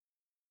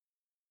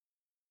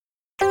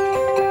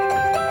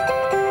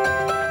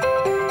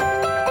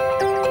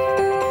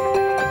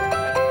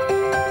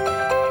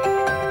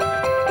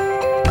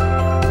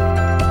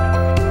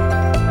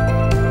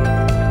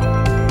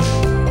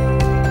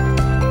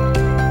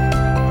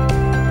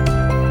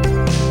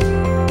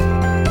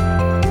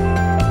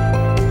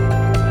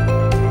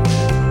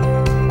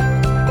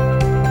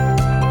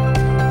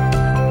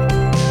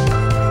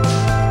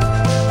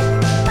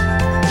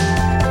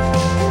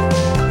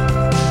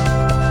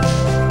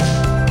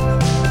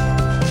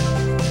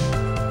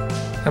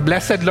A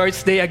blessed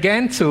Lord's Day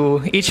again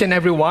to each and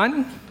every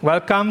one.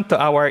 Welcome to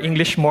our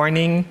English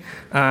morning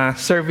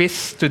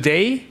service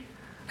today.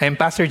 I'm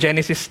Pastor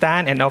Genesis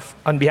Stan, and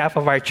on behalf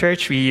of our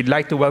church, we'd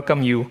like to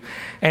welcome you.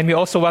 And we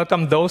also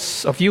welcome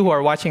those of you who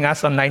are watching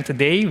us online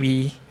today.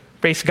 We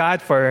praise God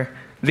for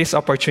this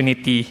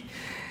opportunity.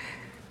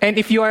 And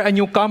if you are a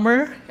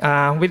newcomer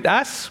with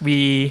us,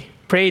 we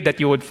pray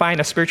that you would find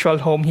a spiritual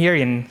home here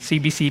in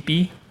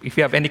CBCP. If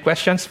you have any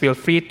questions, feel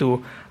free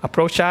to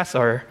approach us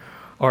or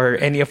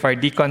any of our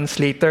deacons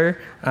later.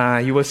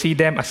 You will see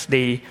them as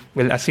they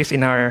will assist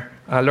in our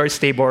Lord's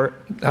table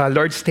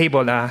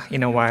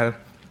in a while.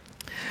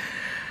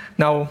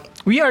 Now,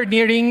 we are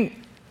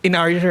nearing in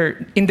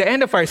the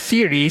end of our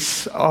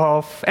series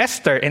of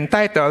Esther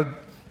entitled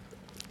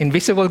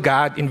Invisible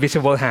God,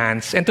 Invisible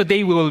Hands. And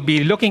today we will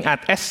be looking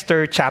at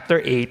Esther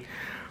chapter 8,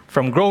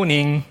 from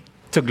groaning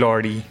to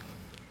glory.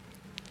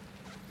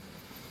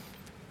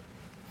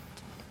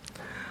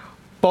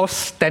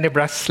 Post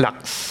tenebras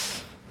lux.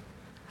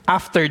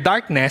 After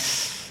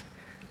darkness,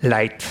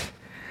 light.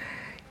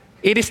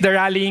 It is the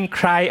rallying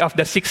cry of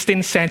the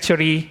 16th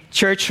century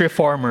church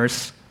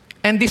reformers.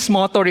 And this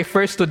motto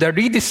refers to the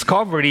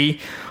rediscovery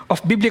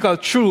of biblical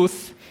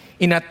truth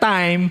in a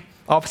time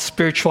of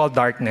spiritual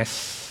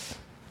darkness.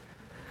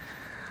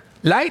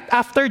 Light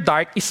after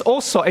dark is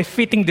also a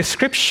fitting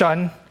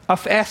description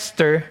of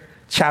Esther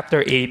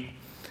chapter 8.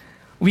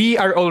 We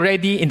are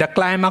already in the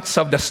climax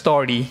of the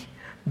story.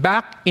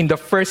 Back in the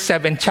first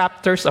 7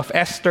 chapters of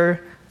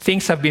Esther,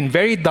 things have been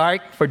very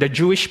dark for the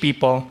Jewish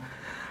people.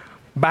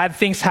 Bad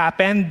things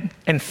happened,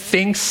 and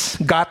things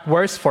got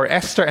worse for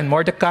Esther and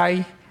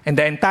Mordecai and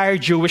the entire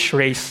Jewish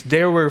race.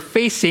 They were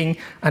facing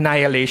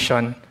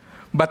annihilation.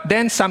 But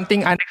then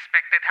something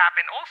unexpected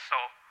happened also.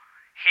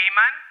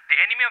 Haman, the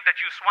enemy of the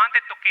Jews,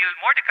 wanted to kill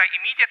Mordecai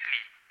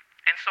immediately.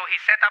 And so he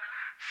set up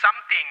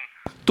something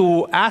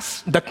to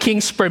ask the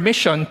king's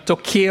permission to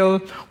kill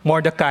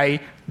Mordecai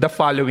the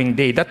following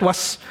day. That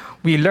was,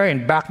 we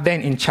learned back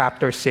then in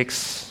chapter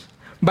 6.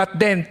 But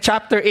then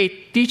chapter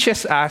 8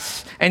 teaches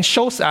us and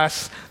shows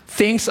us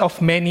things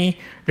of many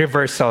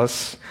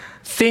reversals.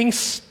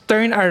 Things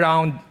turn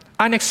around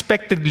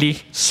unexpectedly,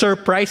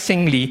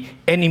 surprisingly,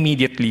 and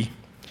immediately.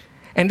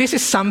 And this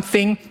is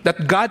something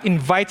that God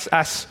invites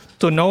us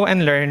to know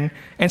and learn,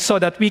 and so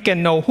that we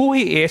can know who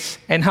He is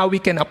and how we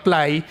can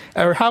apply,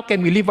 or how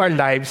can we live our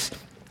lives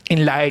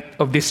in light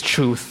of this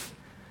truth.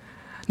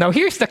 Now,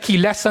 here's the key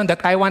lesson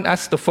that I want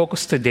us to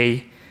focus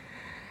today.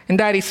 And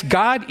that is,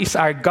 God is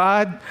our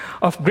God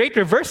of great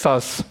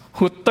reversals,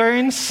 who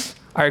turns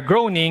our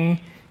groaning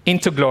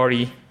into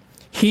glory.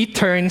 He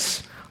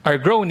turns our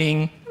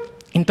groaning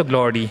into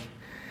glory.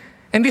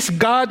 And this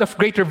God of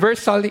great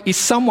reversal is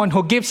someone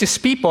who gives His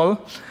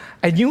people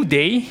a new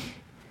day,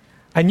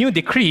 a new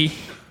decree,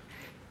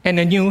 and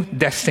a new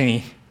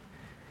destiny.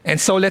 And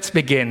so let's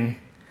begin.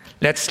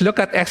 Let's look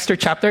at Esther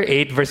chapter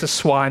 8,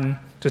 verses 1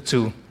 to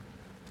 2.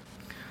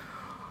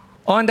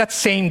 On that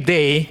same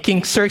day,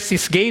 King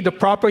Xerxes gave the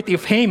property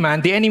of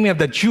Haman, the enemy of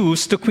the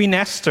Jews, to Queen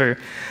Esther.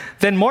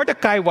 Then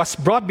Mordecai was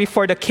brought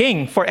before the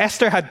king, for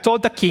Esther had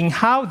told the king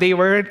how they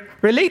were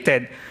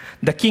related.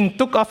 The king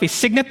took off his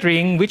signet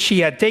ring, which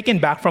he had taken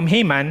back from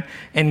Haman,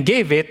 and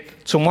gave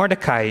it to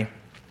Mordecai.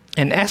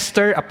 And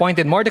Esther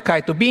appointed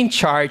Mordecai to be in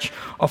charge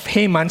of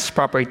Haman's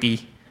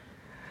property.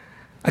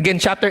 Again,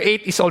 chapter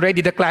 8 is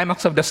already the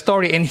climax of the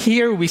story, and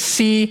here we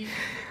see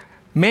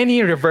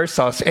many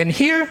reversals. And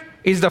here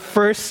is the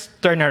first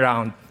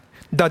turnaround,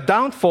 the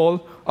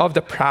downfall of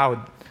the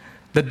proud.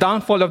 The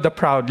downfall of the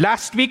proud.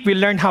 Last week, we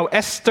learned how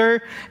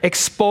Esther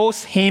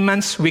exposed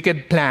Haman's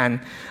wicked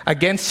plan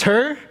against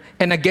her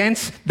and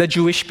against the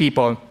Jewish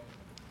people.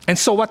 And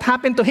so what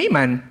happened to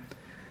Haman?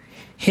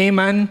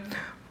 Haman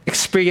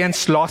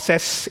experienced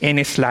losses in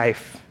his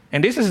life.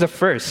 And this is the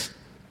first.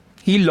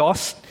 He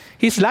lost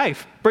his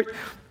life.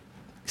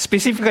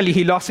 Specifically,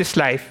 he lost his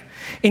life.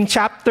 In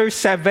chapter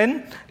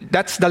 7,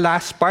 that's the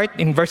last part,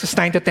 in verses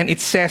 9 to 10,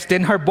 it says,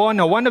 Then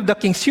Harbona, one of the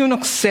king's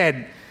eunuchs,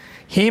 said,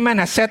 Haman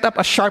has set up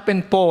a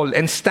sharpened pole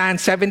and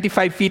stands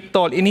 75 feet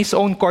tall in his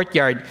own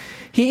courtyard.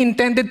 He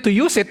intended to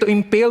use it to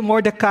impale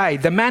Mordecai,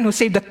 the man who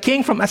saved the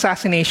king from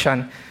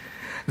assassination.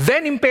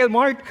 Then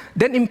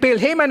impale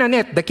Haman on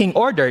it, the king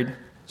ordered.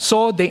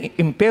 So they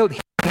impaled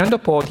Haman on the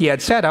pole he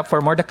had set up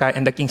for Mordecai,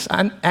 and the king's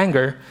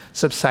anger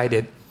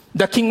subsided.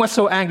 The king was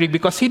so angry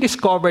because he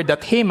discovered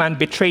that Haman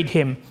betrayed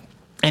him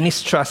and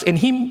his trust, and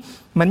he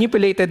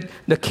manipulated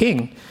the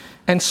king.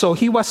 And so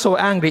he was so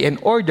angry and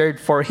ordered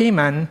for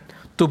Haman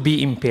to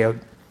be impaled.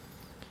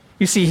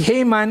 You see,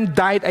 Haman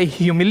died a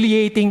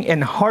humiliating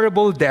and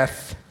horrible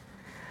death.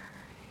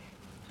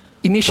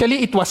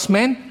 Initially, it was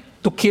meant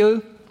to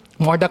kill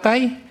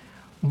Mordecai,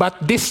 but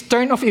this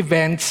turn of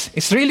events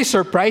is really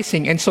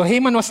surprising. And so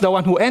Haman was the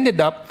one who ended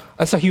up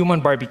as a human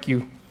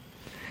barbecue.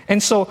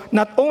 And so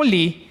not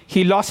only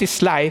he lost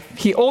his life,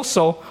 he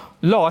also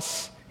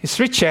lost his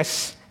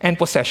riches and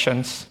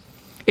possessions.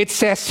 It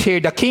says here,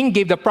 the king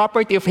gave the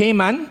property of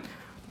Haman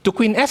to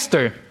Queen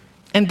Esther.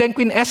 And then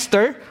Queen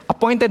Esther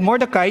appointed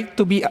Mordecai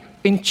to be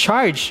in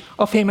charge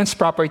of Haman's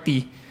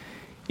property.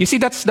 You see,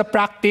 that's the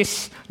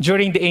practice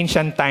during the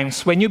ancient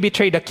times. When you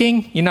betray the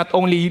king, you not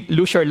only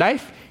lose your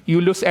life, you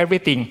lose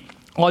everything.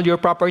 All your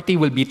property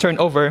will be turned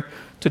over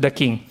to the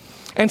king.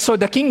 And so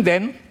the king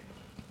then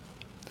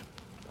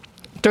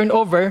turned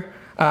over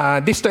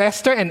this to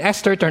Esther, and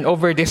Esther turned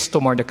over this to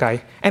Mordecai.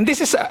 And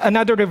this is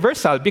another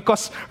reversal,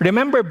 because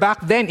remember back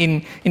then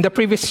in the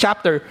previous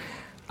chapter,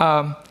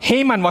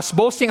 Haman was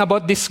boasting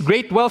about this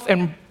great wealth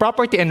and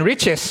property and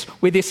riches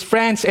with his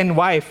friends and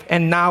wife,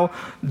 and now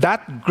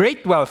that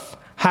great wealth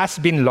has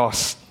been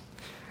lost.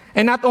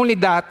 And not only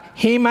that,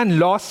 Haman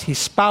lost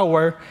his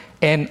power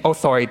and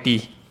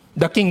authority.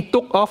 The king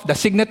took off the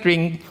signet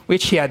ring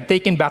which he had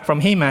taken back from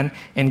Haman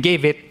and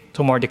gave it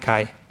to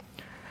Mordecai.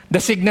 The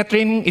signet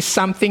ring is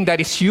something that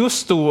is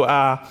used to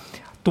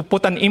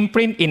put an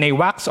imprint in a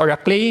wax or a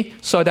clay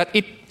so that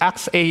it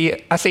acts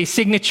as a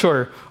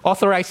signature,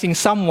 authorizing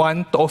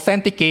someone to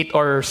authenticate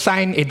or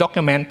sign a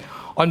document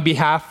on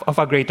behalf of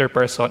a greater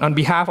person, on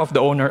behalf of the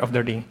owner of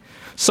the ring.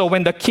 So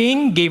when the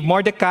king gave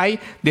Mordecai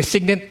the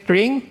signet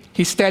ring,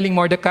 he's telling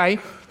Mordecai,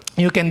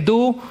 you can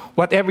do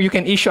whatever, you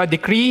can issue a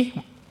decree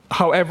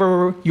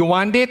however you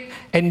want it,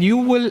 and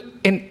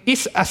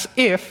it's as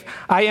if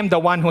I am the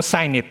one who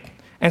signed it.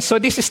 And so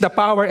this is the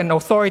power and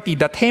authority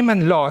that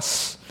Haman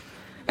lost,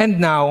 and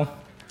now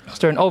it's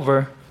turned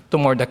over to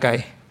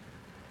Mordecai.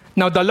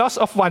 Now the loss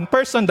of one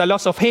person, the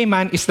loss of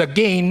Haman, is the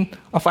gain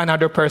of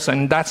another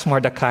person. That's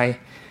Mordecai.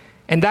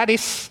 And that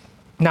is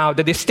now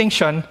the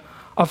distinction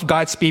of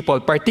God's people,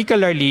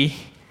 particularly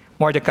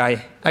Mordecai.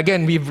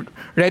 Again, we've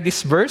read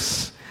this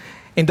verse.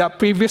 In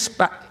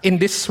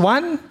this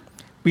one,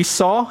 we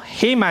saw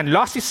Haman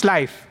lost his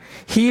life.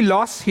 He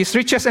lost his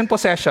riches and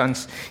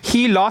possessions.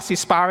 He lost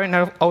his power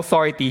and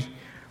authority.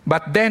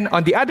 But then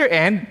on the other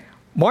end,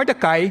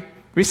 Mordecai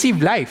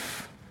received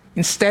life.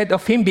 Instead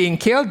of him being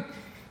killed,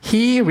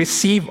 he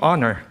received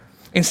honor.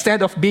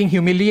 Instead of being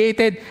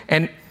humiliated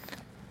and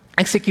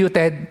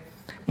executed,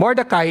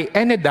 Mordecai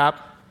ended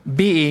up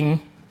being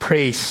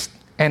praised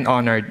and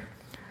honored.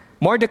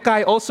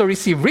 Mordecai also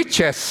received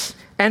riches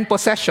and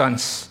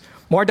possessions.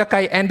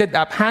 Mordecai ended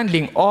up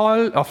handling all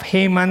of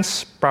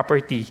Haman's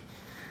property.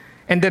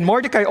 And then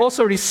Mordecai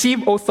also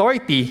received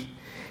authority.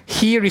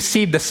 He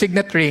received the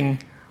signet ring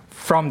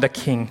from the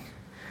king.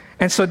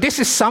 And so this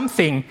is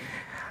something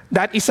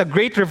that is a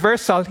great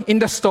reversal in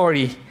the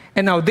story.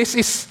 And now this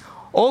is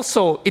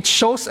also, it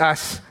shows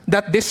us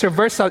that this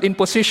reversal in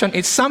position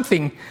is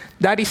something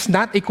that is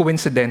not a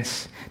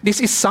coincidence. This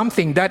is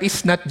something that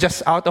is not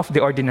just out of the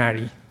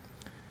ordinary.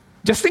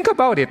 Just think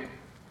about it.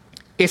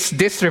 Is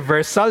this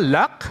reversal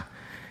luck?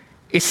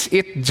 Is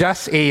it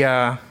just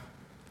a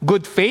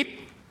good fate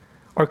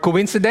or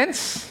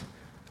coincidence?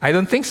 I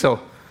don't think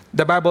so.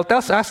 The Bible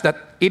tells us that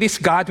it is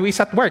God who is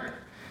at work.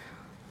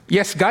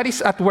 Yes, God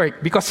is at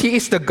work because He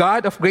is the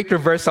God of great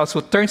reversals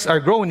who turns our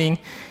groaning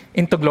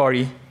into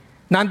glory.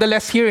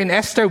 Nonetheless, here in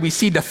Esther, we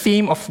see the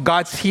theme of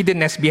God's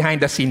hiddenness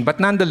behind the scene. But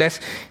nonetheless,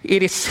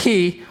 it is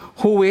He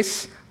who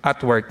is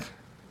at work.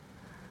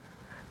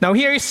 Now,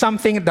 here is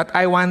something that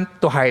I want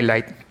to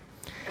highlight.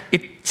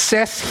 It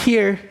says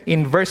here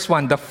in verse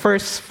 1, the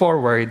first four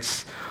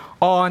words,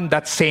 on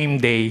that same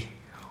day.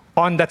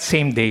 On that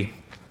same day.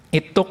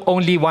 It took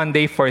only one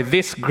day for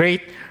this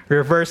great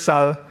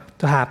reversal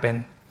to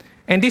happen.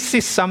 And this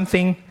is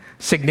something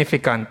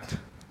significant.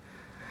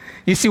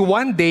 You see,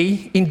 one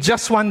day, in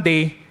just one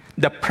day,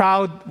 the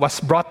proud was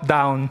brought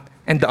down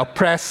and the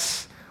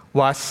oppressed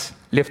was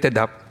lifted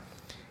up.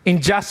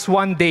 In just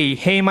one day,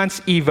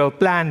 Haman's evil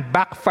plan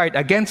backfired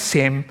against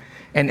him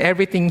and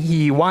everything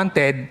he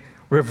wanted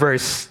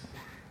reversed.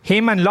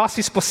 Haman lost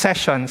his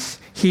possessions,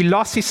 he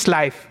lost his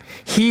life,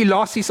 he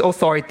lost his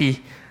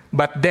authority,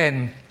 but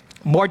then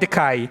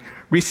Mordecai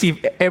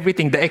received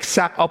everything, the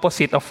exact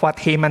opposite of what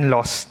Haman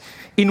lost.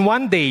 In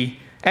one day,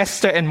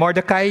 Esther and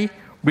Mordecai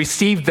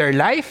received their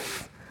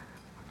life,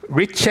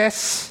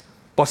 riches,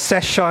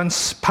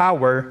 possessions,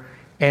 power,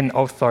 and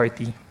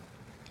authority.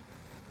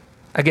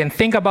 Again,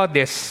 think about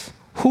this.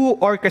 Who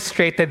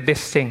orchestrated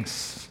these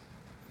things?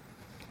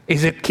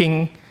 Is it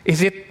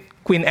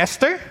Queen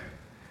Esther?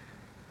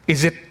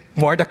 Is it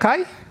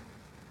Mordecai?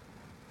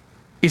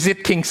 Is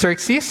it King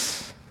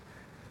Xerxes?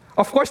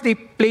 Of course, they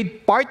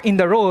played part in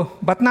the role,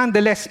 but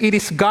nonetheless, it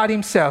is God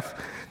Himself,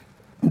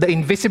 the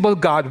invisible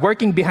God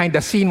working behind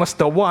the scene, was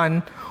the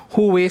one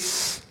who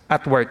is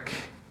at work.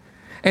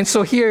 And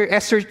so here,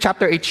 Esther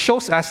chapter 8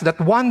 shows us that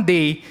one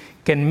day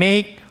can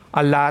make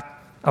a lot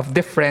of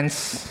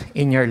difference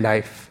in your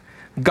life.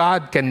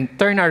 God can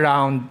turn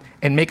around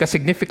and make a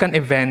significant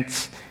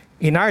event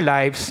in our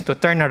lives to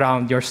turn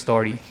around your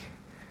story.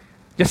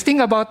 Just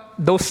think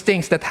about those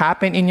things that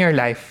happen in your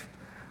life.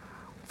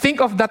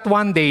 Think of that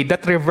one day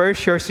that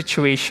reversed your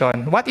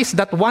situation. What is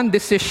that one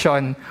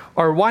decision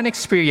or one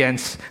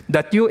experience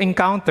that you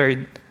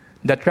encountered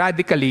that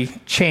radically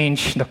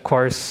changed the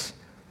course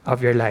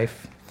of your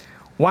life?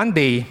 One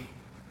day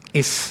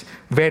is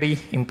very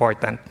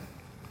important.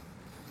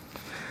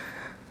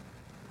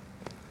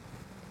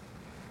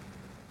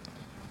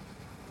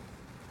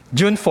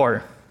 June 4,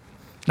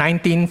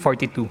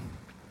 1942.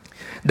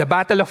 The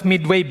Battle of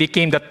Midway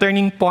became the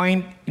turning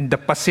point in the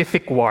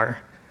Pacific War.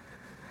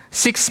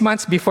 6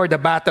 months before the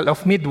Battle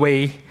of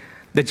Midway,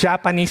 the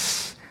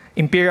Japanese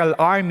Imperial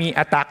Army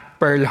attacked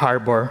Pearl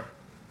Harbor.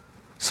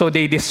 So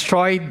they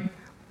destroyed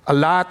a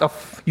lot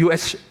of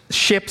US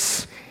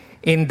ships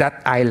in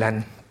that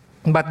island.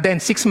 But then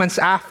 6 months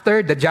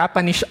after, the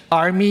Japanese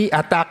army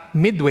attacked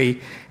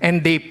Midway,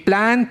 and they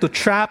planned to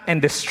trap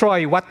and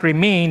destroy what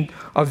remained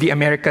of the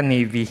American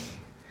Navy.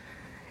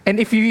 And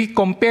if you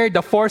compare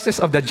the forces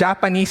of the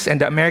Japanese and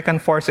the American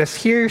forces,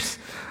 here's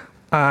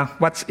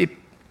what it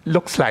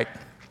looks like.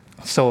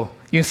 So,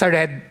 yung sa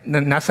red,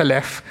 nasa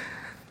left,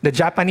 the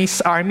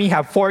Japanese army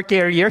have 4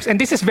 carriers, and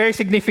this is very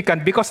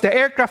significant because the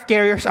aircraft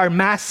carriers are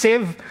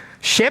massive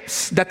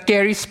ships that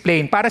carries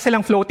plane. Para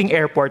silang floating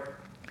airport.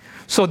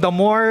 So the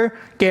more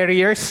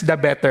carriers, the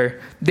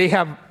better. They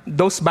have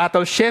those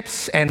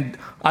battleships and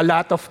a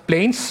lot of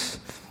planes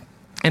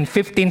and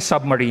 15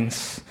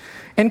 submarines.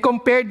 And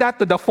compare that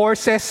to the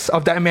forces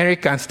of the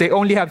Americans, they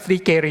only have 3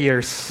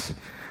 carriers.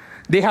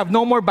 They have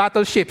no more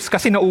battleships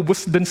kasi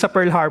naubos dun sa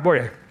Pearl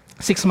Harbor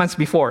 6 months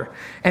before.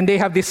 And they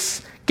have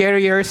these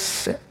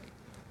carriers,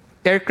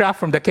 aircraft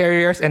from the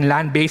carriers and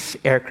land-based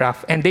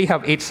aircraft, and they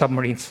have 8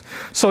 submarines.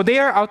 So they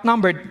are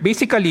outnumbered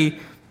basically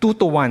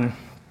 2-1.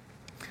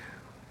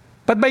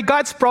 But by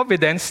God's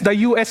providence, the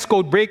US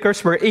code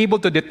breakers were able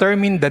to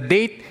determine the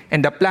date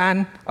and the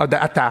plan of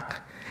the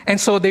attack. And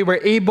so they were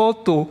able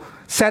to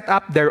set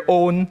up their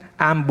own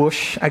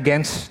ambush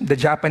against the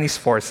Japanese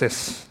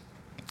forces.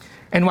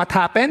 And what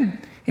happened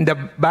in the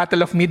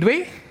Battle of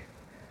Midway?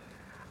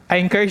 I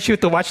encourage you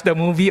to watch the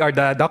movie or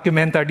the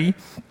documentary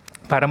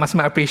para mas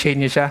ma-appreciate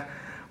niyo siya.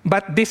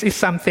 But this is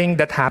something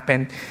that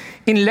happened.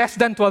 In less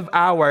than 12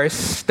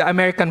 hours, the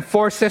American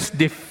forces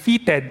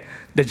defeated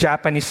the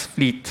Japanese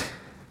fleet.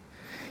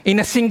 In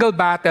a single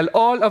battle,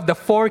 all of the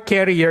 4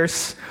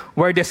 carriers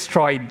were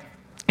destroyed.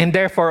 And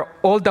therefore,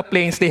 all the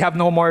planes, they have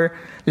no more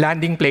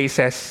landing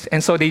places.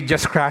 And so they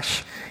just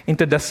crash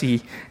into the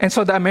sea. And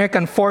so the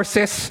American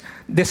forces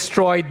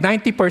destroyed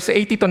 80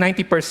 to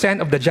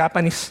 90% of the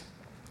Japanese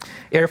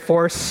Air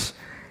Force,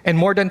 and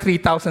more than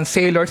 3,000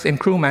 sailors and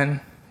crewmen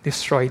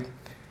destroyed.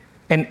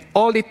 And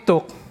all it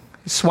took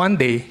is 1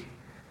 day.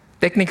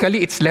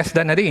 Technically, it's less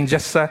than a day,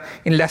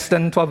 in less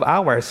than 12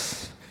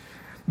 hours.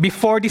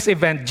 Before this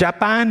event,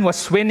 Japan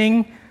was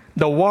winning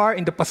the war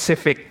in the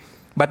Pacific.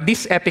 But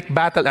this epic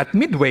battle at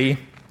Midway,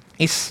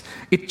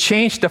 it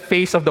changed the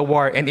face of the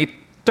war, and it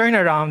turned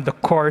around the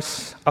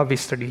course of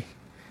history.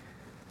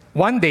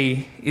 1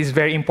 day is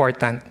very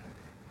important.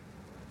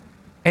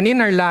 And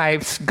in our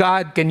lives,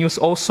 God can use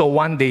also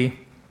 1 day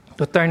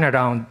to turn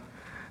around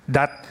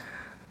that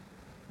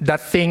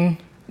thing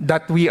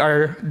that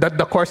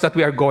the course that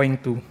we are going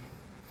to.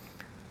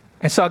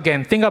 And so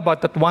again, think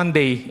about that 1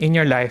 day in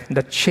your life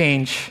that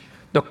changed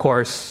the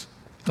course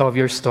of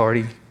your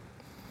story.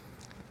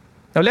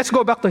 Now let's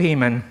go back to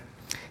Haman.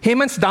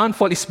 Haman's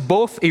downfall is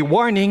both a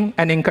warning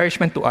and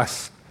encouragement to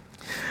us.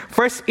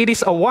 First, it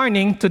is a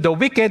warning to the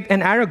wicked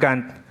and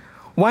arrogant.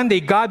 1 day,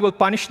 God will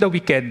punish the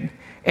wicked,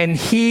 and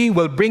He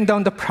will bring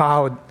down the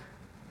proud.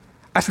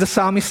 As the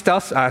psalmist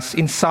tells us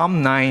in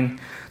Psalm 9,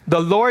 the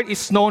Lord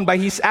is known by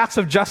His acts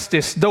of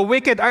justice. The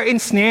wicked are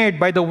ensnared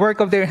by the work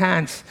of their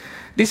hands.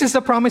 This is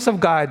the promise of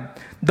God.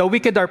 The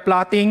wicked are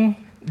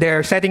plotting,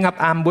 they're setting up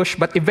ambush,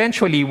 but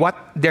eventually what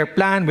their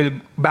plan will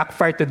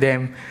backfire to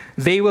them.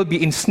 They will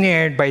be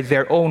ensnared by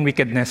their own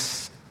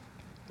wickedness.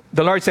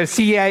 The Lord says,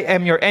 "See, I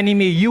am your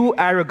enemy, you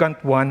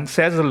arrogant one,"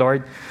 says the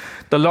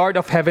Lord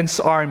of heaven's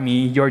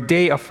army. Your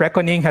day of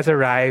reckoning has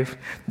arrived,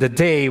 the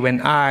day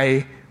when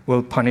I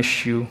will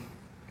punish you.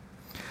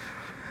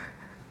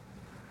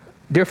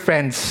 Dear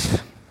friends,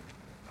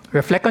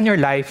 reflect on your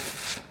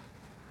life.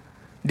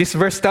 This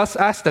verse tells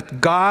us that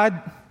God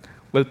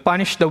will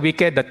punish the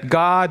wicked, that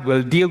God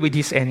will deal with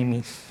His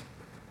enemies.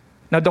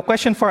 Now, the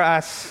question for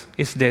us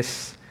is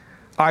this: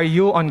 are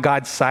you on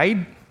God's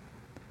side,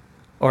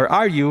 or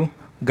are you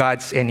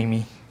God's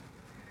enemy?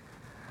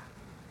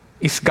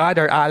 Is God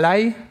our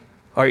ally,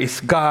 or is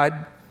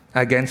God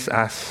against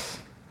us?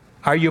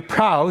 Are you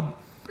proud,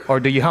 or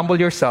do you humble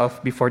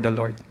yourself before the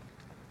Lord?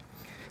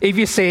 If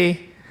you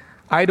say,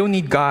 "I don't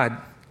need God,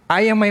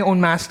 I am my own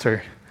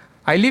master,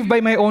 I live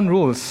by my own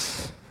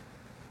rules,"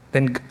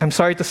 then I'm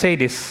sorry to say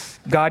this,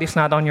 God is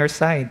not on your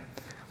side.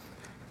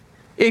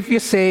 If you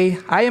say,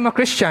 "I am a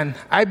Christian,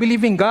 I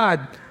believe in God,"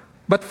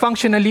 but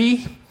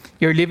functionally,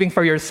 you're living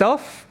for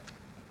yourself,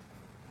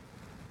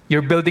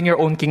 you're building your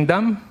own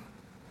kingdom,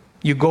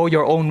 you go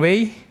your own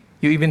way,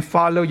 you even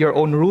follow your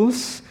own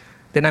rules,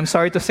 then I'm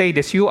sorry to say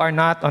this, you are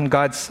not on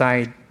God's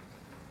side.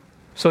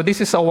 So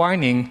this is a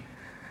warning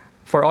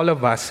for all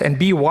of us, and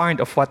be warned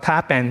of what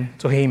happened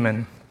to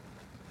Haman.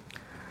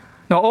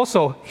 Now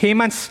also,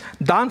 Haman's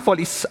downfall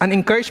is an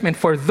encouragement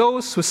for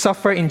those who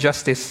suffer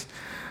injustice.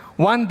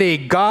 1 day,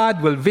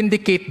 God will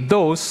vindicate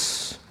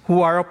those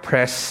who are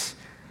oppressed,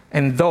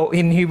 and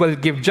He will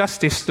give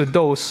justice to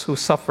those who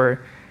suffer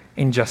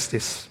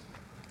injustice.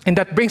 And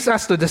that brings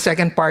us to the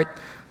second part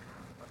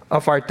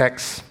of our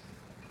text,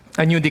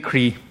 a new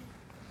decree.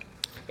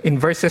 in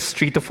verses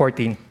 3 to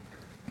 14.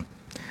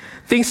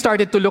 Things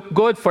started to look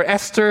good for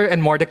Esther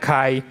and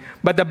Mordecai,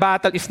 but the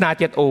battle is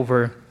not yet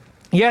over.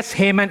 Yes,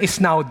 Haman is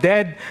now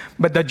dead,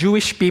 but the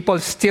Jewish people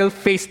still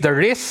face the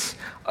risk,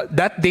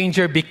 that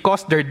danger,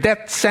 because their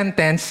death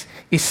sentence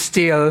is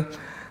still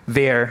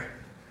there.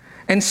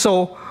 And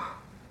so,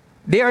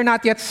 they are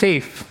not yet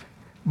safe.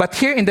 But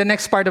here in the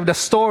next part of the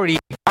story,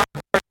 God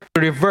works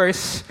to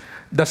reverse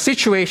the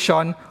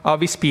situation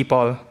of his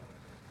people.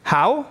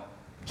 How?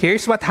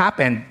 Here's what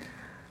happened.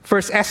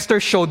 First, Esther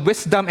showed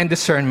wisdom and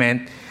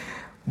discernment.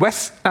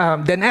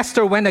 Then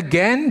Esther went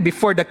again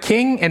before the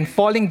king and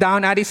falling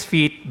down at his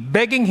feet,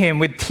 begging him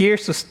with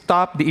tears to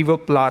stop the evil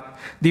plot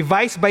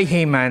devised by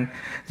Haman,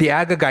 the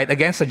Agagite,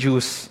 against the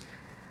Jews.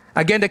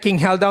 Again, the king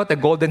held out a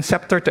golden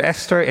scepter to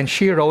Esther, and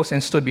she rose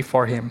and stood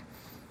before him.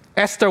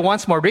 Esther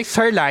once more risked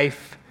her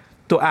life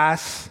to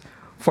ask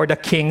for the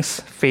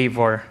king's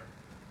favor.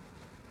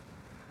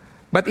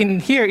 But in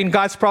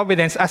God's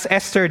providence, as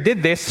Esther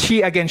did this,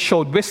 she again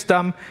showed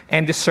wisdom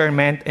and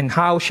discernment in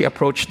how she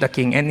approached the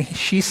king. And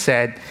she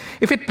said,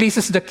 if it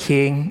pleases the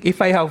king,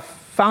 if I have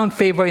found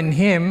favor in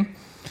him,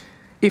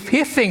 if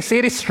he thinks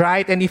it is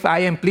right, and if I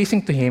am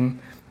pleasing to him,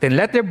 then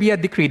let there be a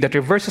decree that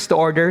reverses the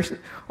orders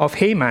of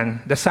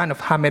Haman, the son of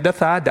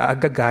Hammedatha, the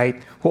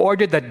Agagite, who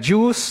ordered that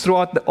Jews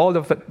throughout all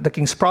of the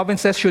king's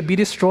provinces should be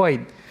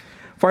destroyed.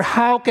 For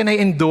how can I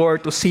endure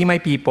to see my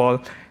people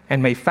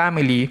and my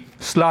family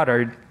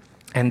slaughtered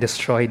and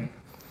destroyed?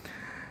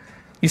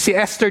 You see,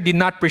 Esther did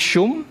not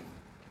presume.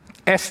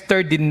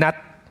 Esther did not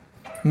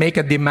make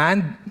a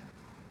demand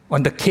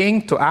on the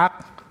king to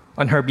act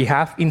on her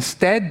behalf.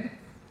 Instead,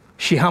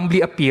 she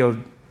humbly appealed.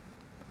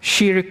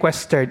 She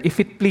requested, if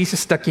it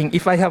pleases the king,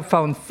 if I have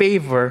found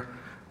favor,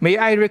 may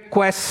I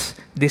request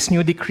this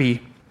new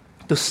decree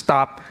to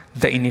stop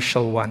the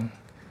initial one.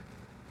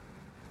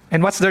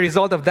 And what's the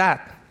result of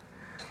that?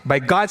 By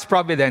God's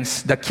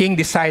providence, the king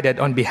decided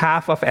on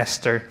behalf of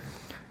Esther.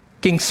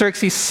 King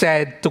Xerxes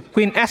said to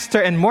Queen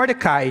Esther and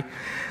Mordecai,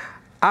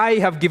 I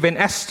have given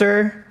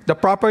Esther the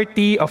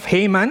property of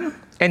Haman,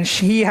 and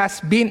he has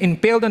been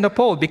impaled on the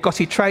pole because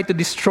he tried to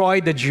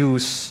destroy the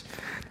Jews.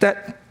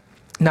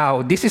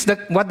 Now, this is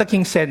what the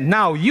king said.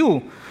 Now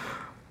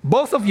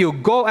both of you,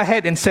 go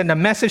ahead and send a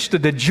message to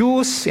the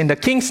Jews in the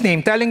king's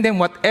name, telling them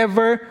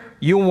whatever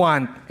you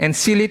want, and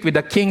seal it with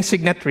the king's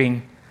signet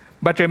ring.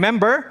 But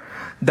remember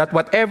that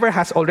whatever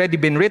has already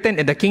been written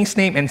in the king's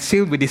name and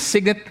sealed with his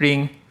signet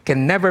ring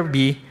can never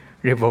be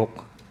revoked.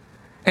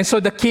 And so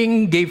the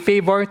king gave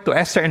favor to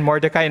Esther and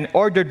Mordecai and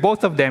ordered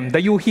both of them.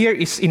 The you here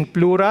is in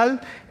plural,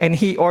 and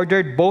he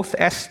ordered both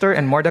Esther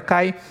and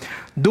Mordecai,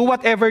 do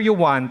whatever you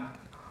want.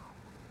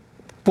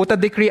 Put a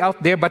decree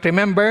out there, but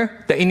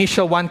remember, the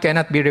initial one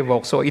cannot be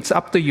revoked. So it's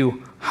up to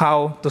you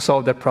how to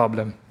solve the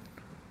problem.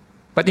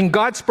 But in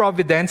God's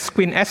providence,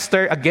 Queen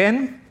Esther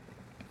again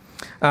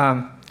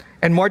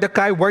and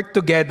Mordecai worked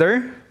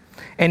together.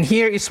 And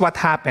here is what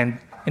happened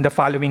in the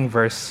following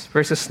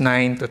verses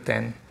 9 to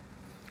 10.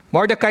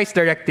 Mordecai's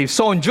directive.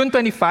 So on June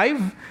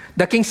 25,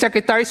 the king's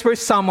secretaries were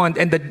summoned,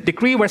 and the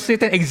decree was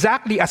written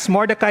exactly as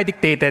Mordecai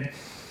dictated.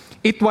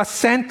 It was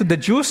sent to the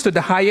Jews, to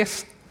the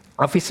highest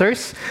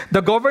officers,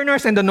 the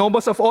governors and the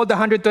nobles of all the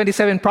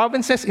 127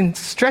 provinces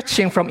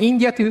stretching from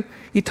India to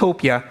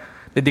Ethiopia.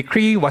 The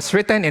decree was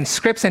written in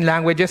scripts and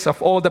languages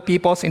of all the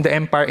peoples in the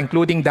empire,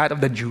 including that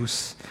of the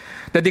Jews.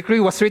 The decree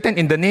was written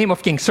in the name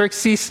of King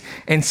Xerxes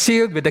and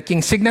sealed with the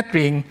king's signet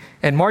ring,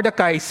 and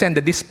Mordecai sent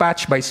the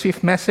dispatch by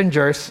swift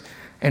messengers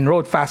and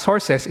rode fast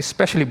horses,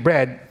 especially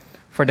bred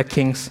for the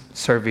king's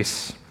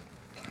service.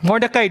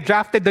 Mordecai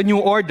drafted the new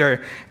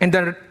order, and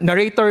the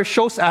narrator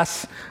shows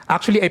us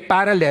actually a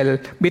parallel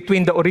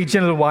between the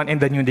original one and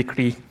the new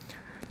decree.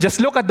 Just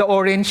look at the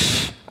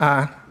orange.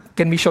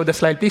 Can we show the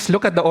slide, please?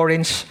 Look at the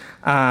orange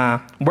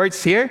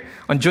words here.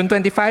 On June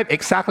 25,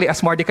 exactly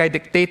as Mordecai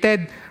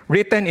dictated,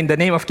 written in the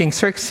name of King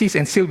Xerxes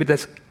and sealed with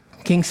the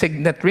king's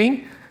signet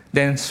ring,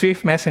 then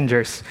swift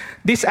messengers.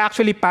 This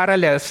actually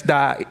parallels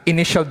the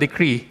initial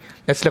decree.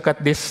 Let's look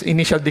at this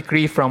initial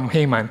decree from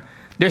Haman.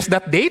 There's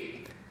that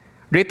date,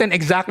 written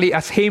exactly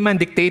as Haman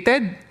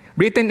dictated,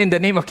 written in the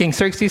name of King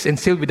Xerxes and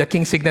sealed with the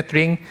king's signet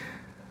ring,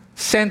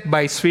 sent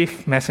by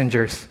swift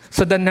messengers.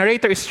 So the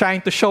narrator is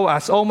trying to show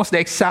us almost the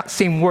exact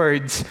same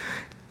words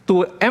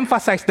to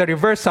emphasize the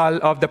reversal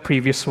of the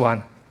previous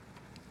one.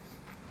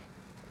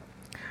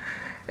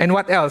 And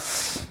what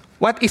else?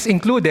 What is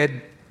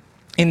included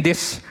in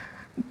this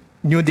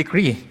new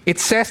decree? It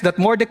says that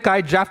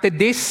Mordecai drafted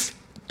this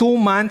 2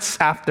 months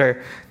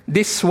after.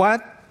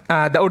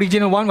 The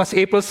original one was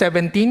April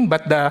 17,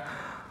 but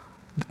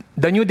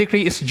the new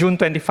decree is June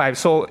 25.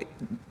 So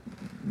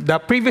the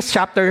previous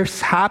chapters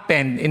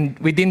happened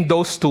within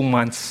those 2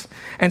 months.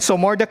 And so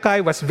Mordecai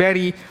was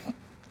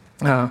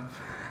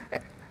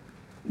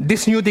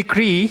this new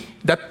decree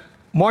that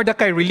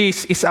Mordecai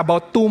released is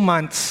about 2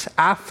 months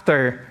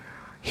after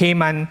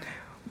Haman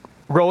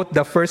wrote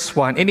the first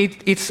one. And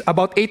it's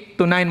about 8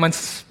 to 9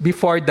 months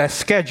before the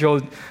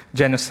scheduled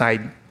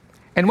genocide.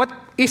 And what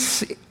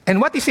is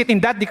it in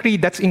that decree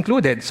that's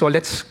included? So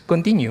let's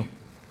continue.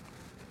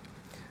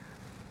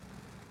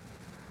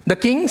 The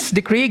king's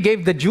decree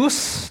gave the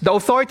Jews the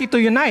authority to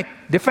unite,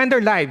 defend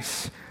their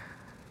lives.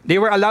 They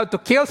were allowed to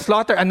kill,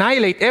 slaughter,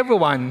 annihilate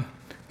anyone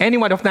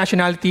of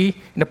nationality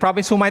in the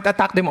province who might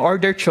attack them or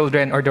their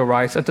children or their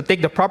wives, and to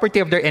take the property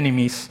of their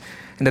enemies.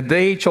 And the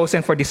day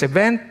chosen for this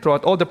event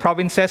throughout all the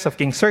provinces of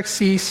King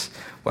Xerxes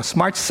was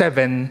March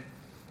 7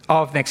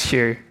 of next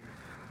year.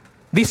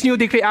 This new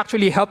decree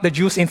actually helped the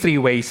Jews in three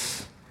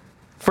ways.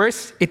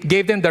 First, it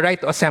gave them the right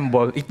to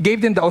assemble. It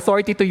gave them the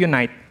authority to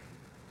unite.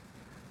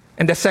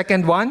 And the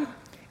second one,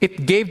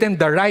 it gave them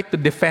the right to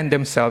defend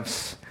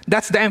themselves.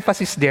 That's the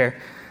emphasis there.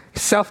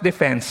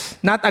 Self-defense,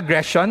 not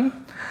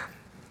aggression,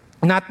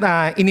 not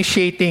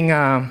initiating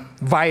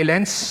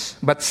violence,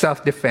 but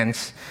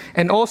self-defense.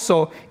 And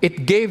also,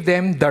 it gave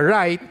them the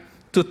right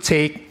to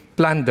take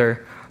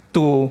plunder,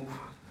 to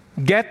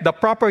get the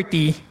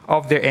property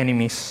of their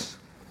enemies.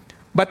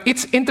 But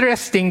it's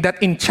interesting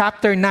that in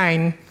chapter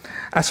 9,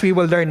 as we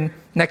will learn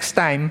next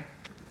time,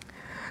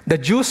 the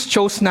Jews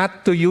chose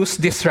not to use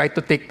this right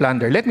to take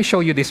plunder. Let me show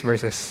you these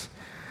verses.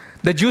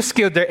 The Jews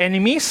killed their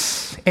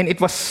enemies, and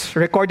it was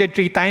recorded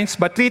 3 times,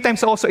 but 3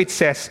 times also it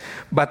says,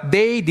 but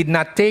they did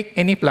not take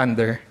any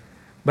plunder.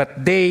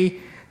 But they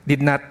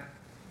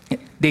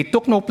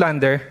took no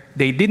plunder,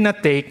 they did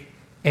not take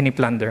any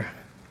plunder.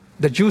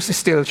 The Jews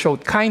still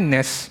showed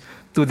kindness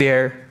to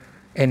their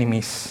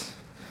enemies.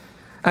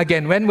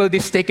 Again, when will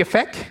this take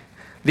effect?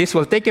 This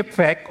will take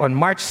effect on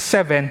March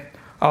 7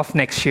 of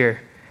next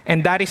year.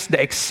 And that is the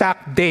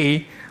exact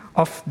day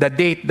of the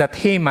date that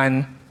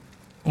Haman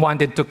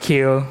wanted to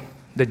kill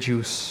the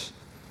Jews.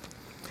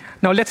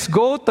 Now let's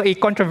go to a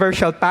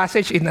controversial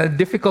passage, in a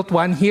difficult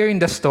one here in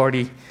the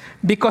story.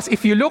 Because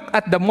if you look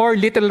at the more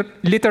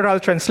literal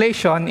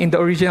translation in the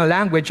original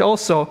language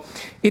also,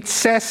 it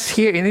says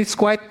here, and it's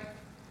quite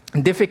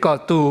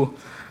difficult to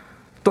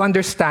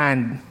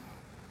understand.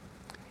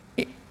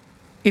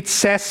 It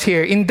says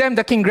here, in them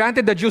the king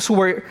granted the Jews who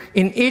were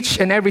in each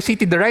and every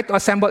city the right to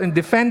assemble and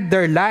defend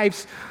their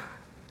lives.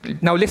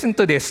 Now listen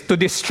to this, to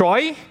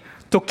destroy,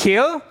 to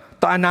kill,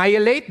 to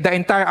annihilate the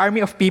entire army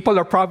of people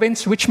or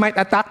province which might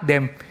attack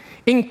them,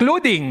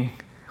 including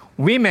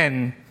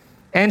women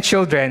and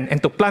children,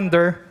 and to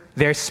plunder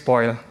their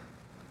spoil.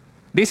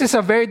 This is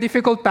a very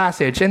difficult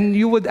passage, and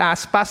you would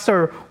ask,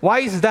 Pastor, why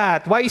is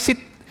that? Why isn't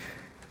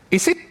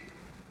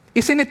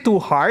it too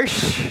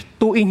harsh,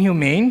 too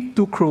inhumane,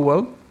 too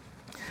cruel?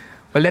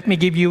 Well, let me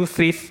give you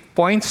 3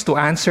 points to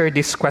answer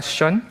this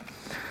question.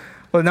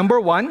 Well, number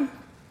 1,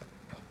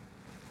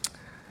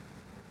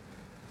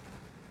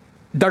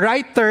 the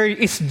writer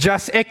is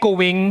just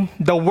echoing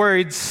the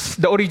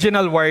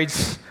original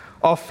words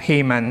of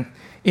Haman.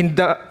 In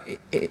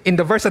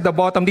the verse at the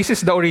bottom, this is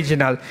the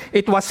original.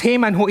 It was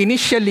Haman who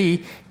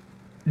initially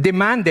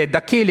demanded the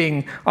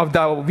killing of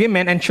the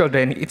women and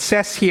children. It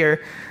says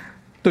here,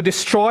 to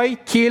destroy,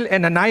 kill,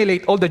 and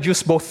annihilate all the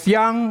Jews, both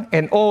young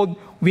and old,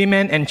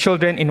 women and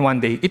children in one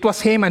day. It was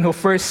Haman who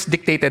first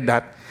dictated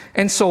that.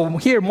 And so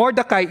here,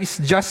 Mordecai is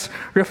just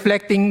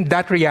reflecting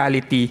that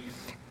reality.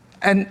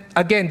 And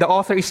again, the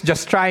author is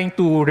just trying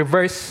to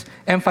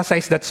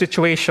emphasize that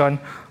situation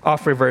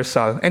of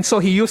reversal. And so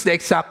he used the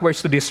exact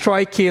words to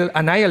destroy, kill,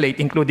 annihilate,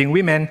 including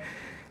women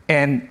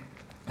and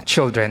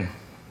children.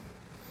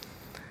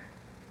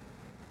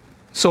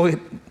 So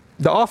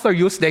the author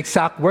used the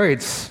exact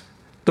words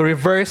to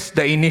reverse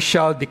the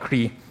initial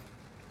decree.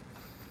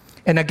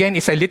 And again,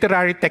 it's a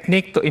literary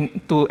technique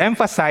to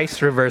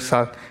emphasize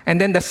reversal.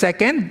 And then the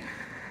second,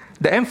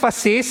 the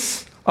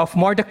emphasis of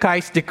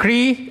Mordecai's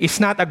decree is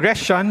not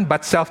aggression,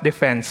 but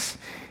self-defense.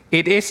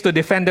 It is to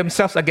defend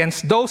themselves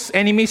against those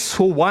enemies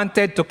who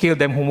wanted to kill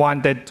them, who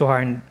wanted to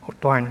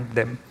harm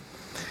them.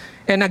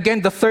 And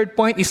again, the third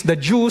point is the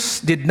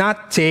Jews did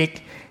not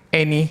take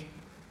any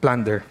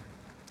plunder.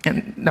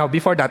 And now,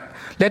 before that,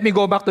 let me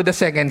go back to the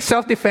second,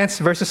 self-defense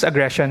versus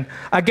aggression.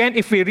 Again,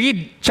 if we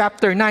read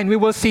chapter 9, we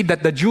will see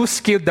that the Jews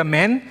killed the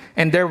men,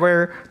 and there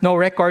were no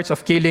records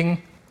of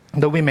killing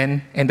the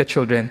women and the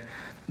children.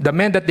 The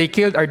men that they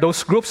killed are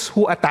those groups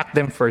who attacked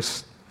them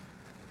first.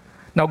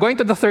 Now, going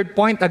to the third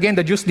point, again,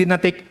 the Jews did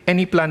not take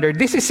any plunder.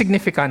 This is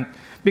significant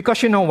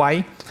because you know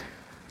why?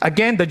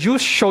 Again, the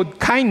Jews showed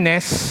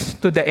kindness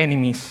to the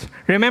enemies.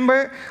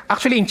 Remember,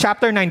 actually in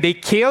chapter 9, they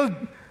killed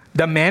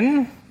the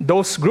men,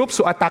 those groups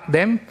who attacked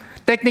them.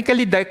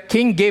 Technically, the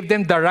king gave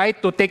them the right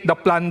to take the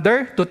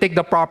plunder, to take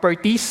the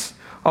properties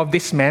of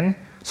these men.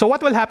 So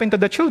what will happen to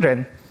the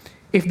children?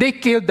 If they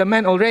killed the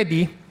men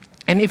already,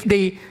 and if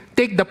they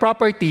take the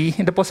property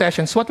and the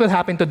possessions, what will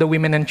happen to the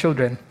women and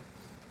children?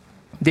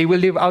 They will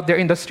live out there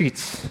in the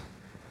streets.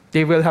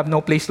 They will have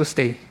no place to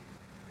stay.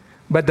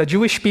 But the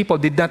Jewish people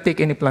did not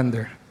take any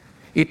plunder.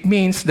 It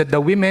means that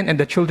the women and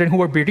the children who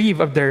were bereaved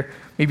of their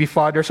maybe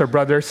fathers or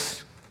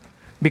brothers,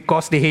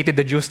 because they hated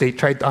the Jews, they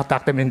tried to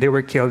attack them and they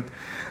were killed.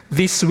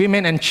 These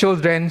women and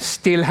children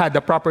still had the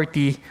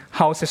property,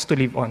 houses to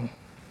live on.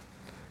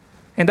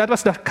 And that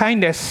was the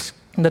kindness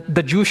that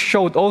the Jews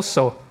showed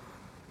also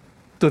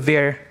to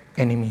their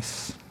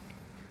enemies.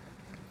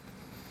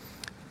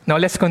 Now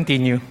let's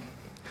continue.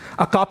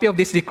 A copy of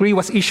this decree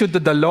was issued to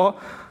the law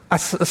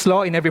as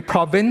law in every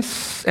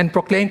province and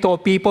proclaimed to all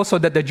people so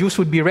that the Jews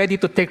would be ready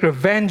to take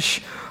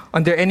revenge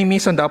on their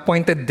enemies on the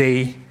appointed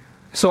day.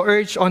 So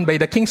urged on by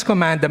the king's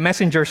command, the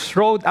messengers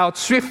rode out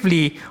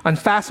swiftly on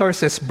fast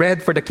horses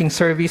bred for the king's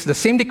service. The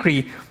same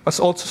decree was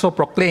also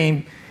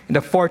proclaimed in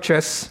the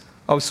fortress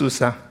of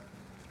Susa.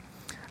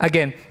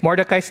 Again,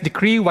 Mordecai's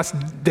decree was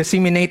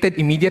disseminated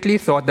immediately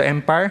throughout the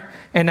empire.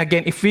 And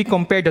again, if we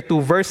compare the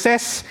two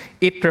verses,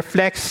 it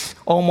reflects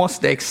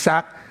almost the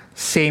exact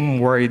same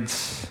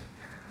words.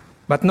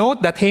 But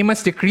note that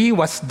Haman's decree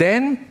was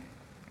then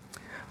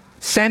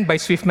sent by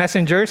swift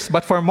messengers,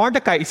 but for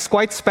Mordecai, it's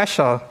quite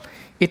special.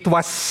 It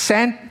was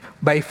sent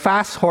by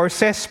fast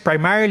horses,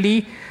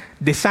 primarily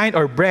designed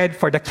or bred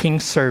for the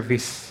king's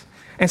service.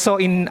 And so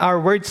in our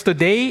words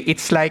today,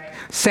 it's like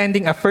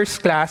sending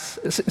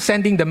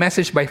the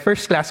message by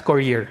first-class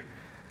courier.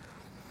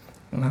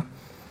 Now,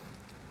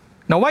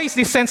 why is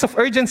this sense of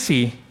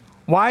urgency?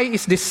 Why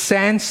is this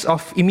sense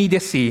of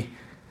immediacy?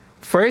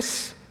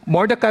 First,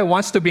 Mordecai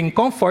wants to bring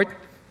comfort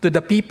to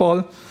the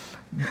people.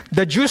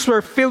 The Jews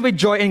were filled with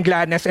joy and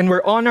gladness and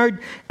were honored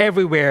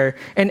everywhere.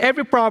 In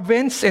every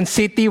province and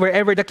city,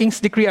 wherever the king's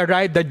decree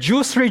arrived, the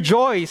Jews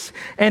rejoiced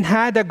and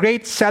had a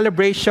great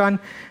celebration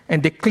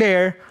and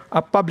declare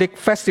a public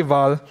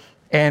festival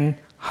and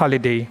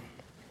holiday.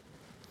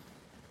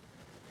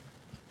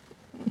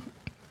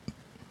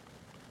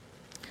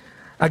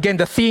 Again,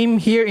 the theme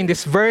here in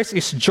this verse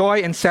is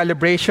joy and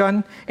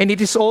celebration, and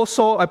it is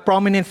also a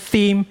prominent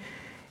theme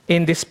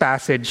in this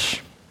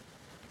passage.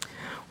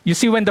 You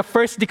see, when the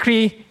first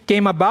decree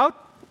came about,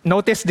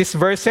 notice these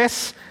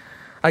verses.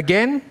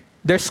 Again,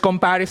 there's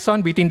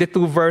comparison between the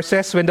two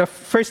verses. When the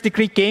first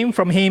decree came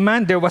from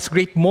Haman, there was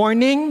great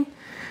mourning,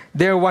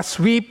 there was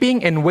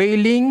weeping and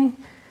wailing.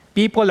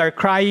 People are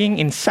crying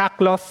in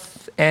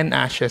sackcloth and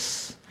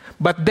ashes.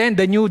 But then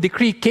the new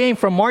decree came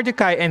from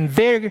Mordecai, and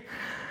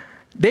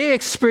they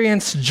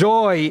experienced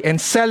joy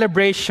and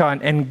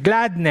celebration and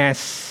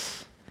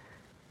gladness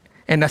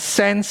and a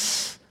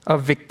sense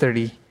of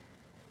victory.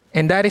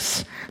 And that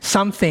is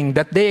something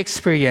that they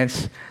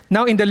experienced.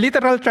 Now, in the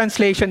literal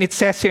translation, it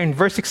says here in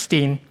verse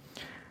 16,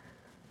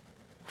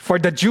 "For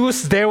the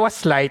Jews there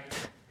was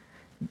light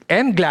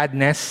and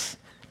gladness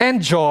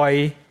and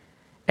joy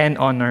and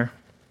honor."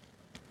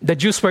 The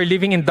Jews were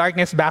living in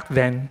darkness back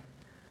then,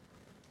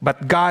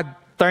 but God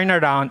turned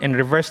around and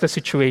reversed the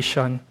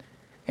situation.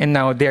 And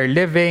now they're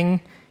living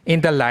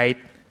in the light.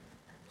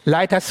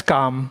 Light has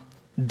come,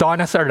 dawn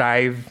has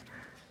arrived,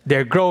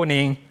 their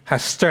groaning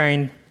has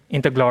turned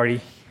into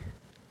glory.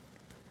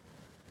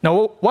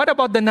 Now, what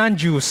about the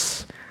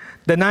non-Jews?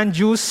 The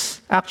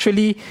non-Jews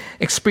actually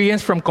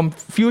experienced from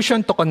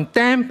confusion to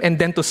contempt and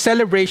then to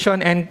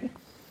celebration and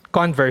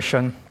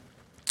conversion.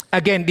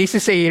 Again, this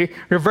is a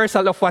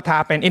reversal of what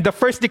happened. In the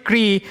first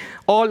decree,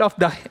 all of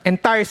the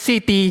entire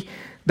city,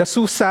 the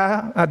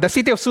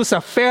city of Susa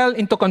fell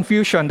into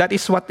confusion. That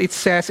is what it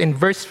says in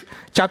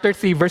chapter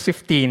 3, verse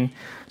 15.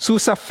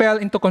 Susa fell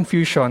into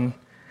confusion.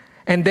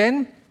 And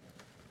then,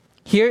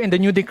 here in the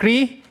new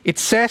decree, it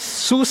says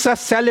Susa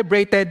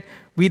celebrated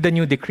with the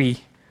new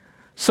decree.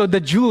 So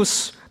the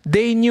Jews,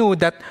 they knew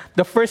that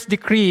the first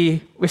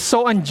decree was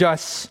so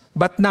unjust,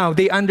 but now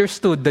they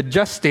understood the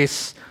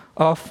justice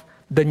of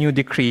the new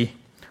decree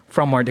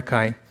from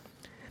Mordecai.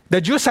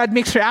 The Jews had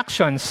mixed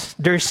reactions.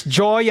 There's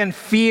joy and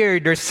fear,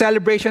 there's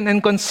celebration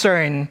and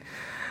concern.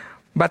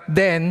 But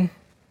then,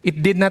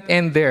 it did not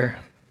end there.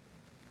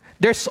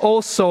 There's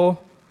also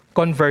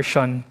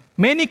conversion.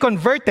 Many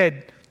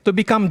converted to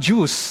become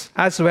Jews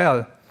as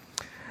well.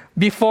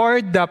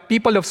 Before, the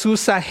people of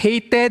Susa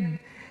hated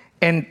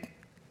and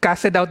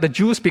casted out the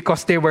Jews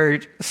because they were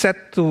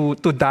set to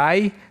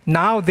die.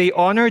 Now they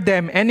honor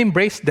them and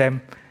embrace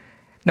them.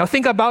 Now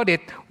think about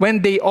it.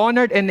 When they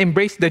honored and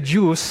embraced the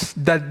Jews,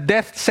 the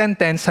death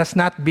sentence is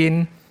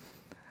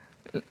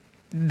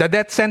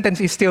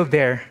still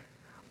there.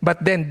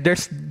 But then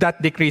there's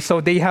that decree.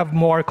 So they have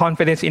more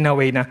confidence in a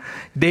way na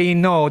they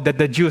know that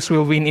the Jews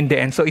will win in the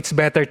end. So it's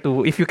better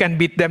to, if you can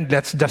beat them,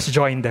 let's just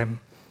join them.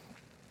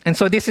 And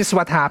so this is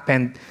what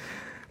happened.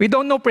 We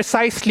don't know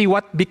precisely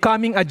what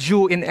becoming a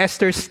Jew in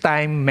Esther's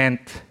time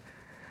meant.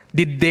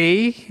 Did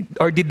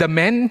the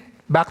men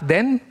back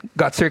then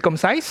got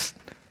circumcised?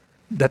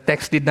 The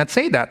text did not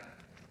say that.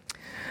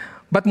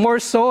 But more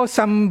so,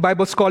 some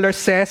Bible scholars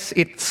says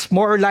it's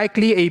more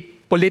likely a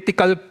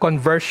political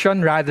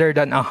conversion rather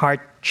than a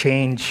heart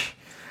change.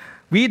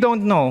 We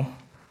don't know.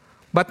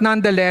 But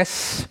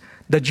nonetheless,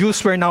 the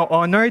Jews were now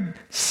honored,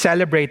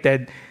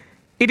 celebrated.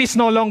 It is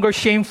no longer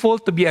shameful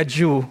to be a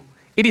Jew.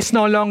 It is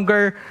no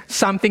longer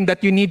something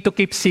that you need to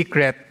keep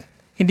secret.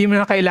 Hindi mo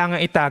na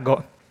kailangan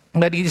itago.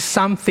 But it is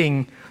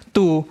something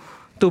to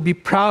be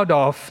proud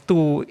of.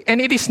 And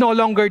it is no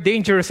longer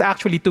dangerous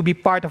actually to be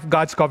part of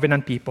God's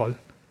covenant people.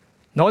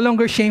 No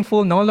longer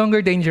shameful, no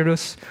longer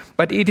dangerous,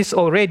 but it is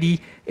already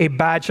a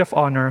badge of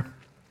honor,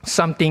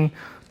 something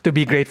to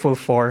be grateful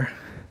for.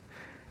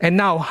 And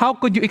now, how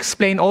could you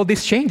explain all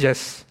these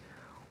changes?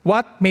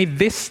 What made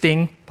this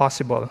thing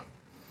possible?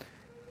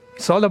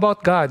 It's all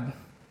about God.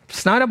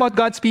 It's not about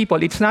God's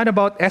people. It's not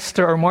about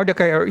Esther or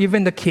Mordecai or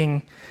even the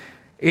king.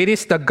 It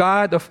is the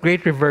God of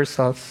great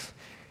reversals.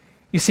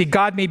 You see,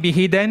 God may be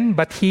hidden,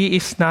 but He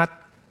is not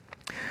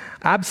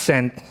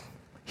absent.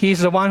 He is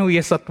the one who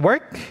is at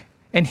work,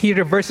 and He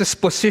reverses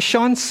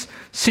positions,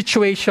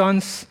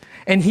 situations,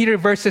 and He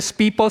reverses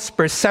people's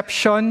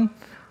perception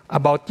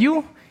about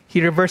you.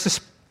 He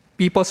reverses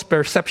people's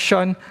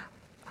perception,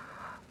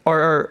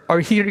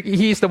 or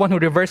he is the one who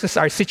reverses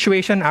our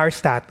situation, our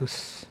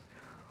status.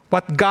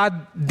 What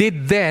God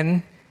did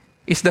then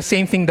is the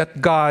same thing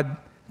that God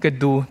could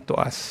do to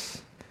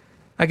us.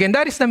 Again,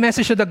 that is the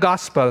message of the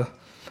gospel.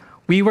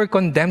 We were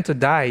condemned to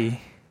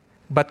die,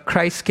 but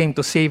Christ came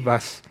to save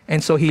us,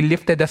 and so He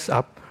lifted us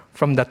up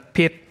from that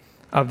pit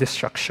of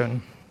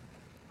destruction.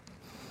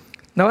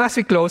 Now, as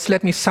we close,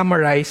 let me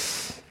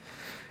summarize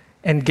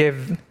and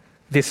give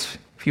these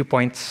few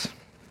points.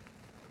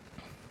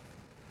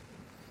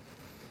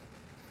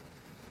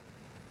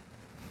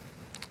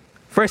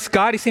 First,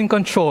 God is in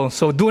control,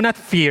 so do not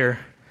fear.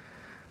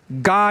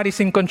 God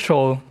is in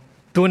control,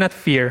 do not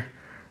fear.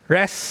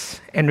 Rest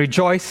and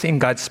rejoice in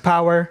God's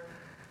power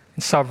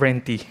and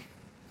sovereignty.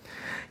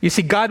 You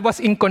see, God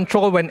was in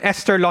control when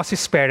Esther lost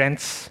his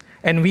parents,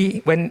 and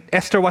when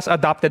Esther was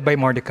adopted by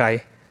Mordecai.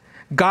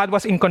 God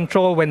was in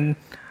control when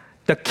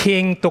the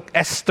king took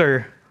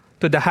Esther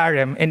to the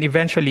harem and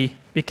eventually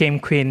became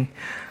queen.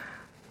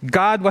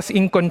 God was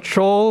in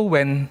control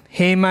when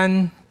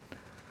Haman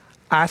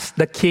asked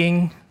the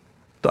king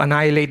to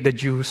annihilate the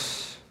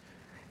Jews.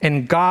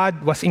 And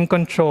God was in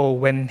control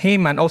when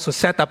Haman also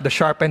set up the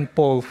sharpened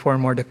pole for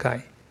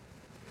Mordecai.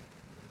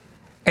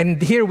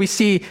 And here we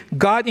see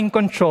God in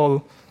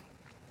control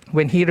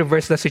when He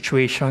reversed the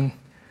situation.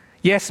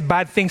 Yes,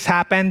 bad things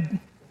happened,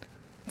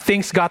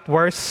 things got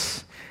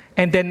worse,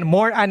 and then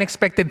more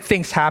unexpected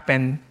things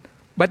happened.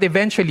 But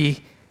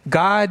eventually,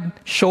 God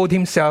showed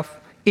Himself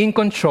in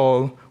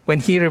control when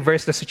He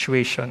reversed the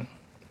situation.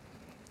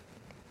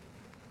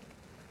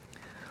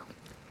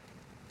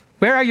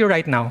 Where are you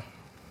right now?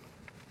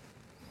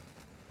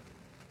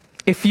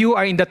 If you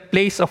are in that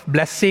place of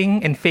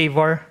blessing and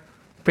favor,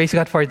 praise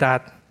God for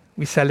that.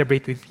 We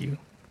celebrate with you.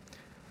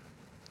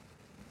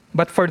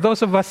 But for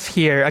those of us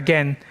here,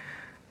 again,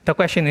 the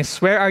question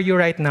is, where are you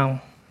right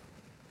now?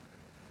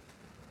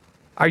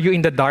 Are you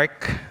in the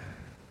dark?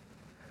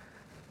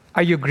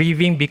 Are you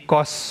grieving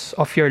because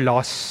of your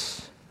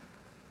loss?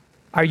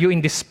 Are you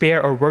in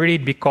despair or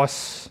worried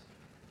because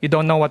you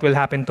don't know what will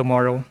happen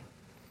tomorrow?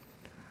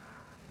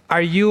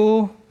 Are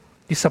you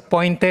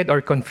disappointed or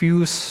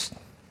confused,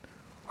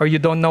 or you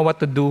don't know what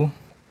to do?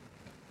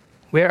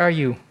 Where are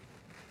you?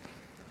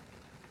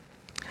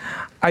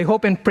 I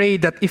hope and pray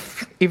that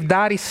if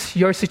that is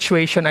your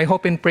situation, I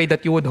hope and pray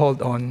that you would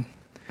hold on.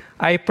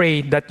 I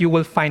pray that you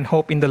will find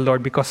hope in the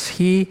Lord because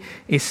He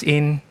is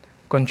in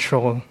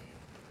control.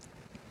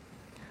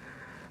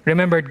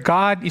 Remember,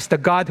 God is the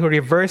God who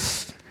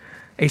reversed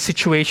a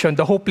situation.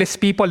 The hopeless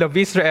people of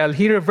Israel,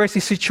 He reversed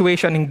His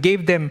situation and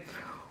gave them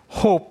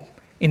hope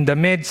in the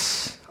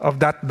midst of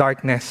that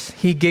darkness.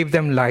 He gave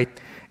them light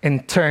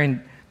and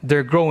turned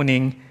their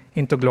groaning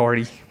into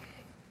glory.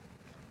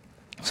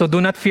 So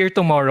do not fear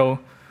tomorrow.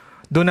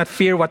 Do not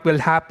fear what will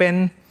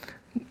happen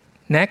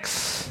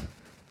next.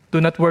 Do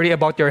not worry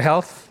about your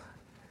health,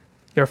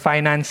 your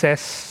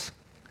finances,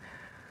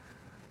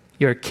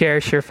 your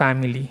cares, your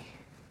family.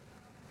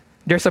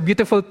 There's a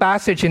beautiful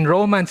passage in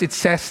Romans. It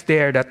says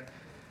there that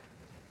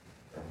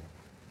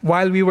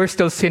while we were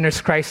still sinners,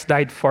 Christ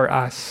died for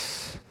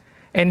us.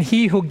 And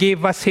He who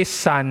gave us His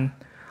Son,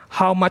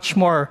 how much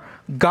more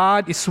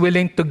God is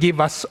willing to give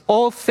us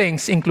all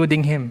things,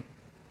 including Him.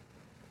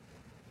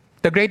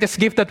 The greatest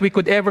gift that we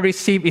could ever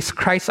receive is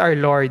Christ our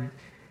Lord,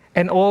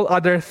 and all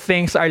other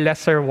things are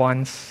lesser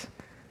ones.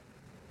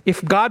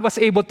 If God was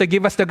able to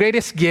give us the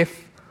greatest gift,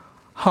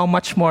 how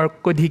much more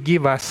could He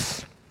give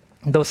us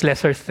those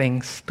lesser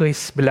things to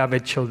His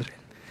beloved children?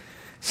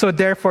 So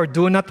therefore,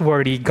 do not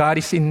worry. God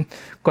is in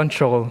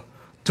control.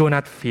 Do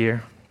not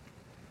fear.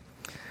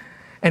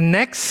 And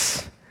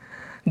next,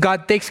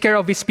 God takes care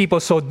of His people.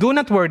 So do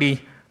not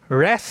worry.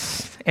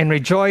 Rest and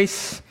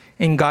rejoice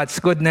in God's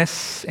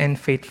goodness and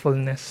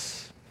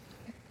faithfulness.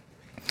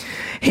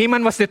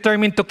 Haman was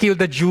determined to kill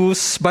the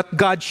Jews, but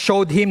God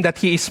showed him that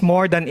he is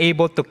more than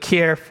able to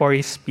care for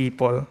His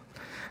people.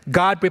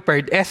 God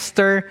prepared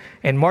Esther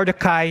and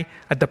Mordecai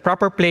at the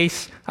proper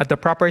place, at the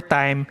proper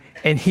time,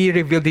 and He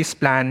revealed His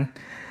plan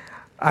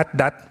at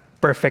that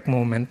perfect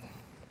moment.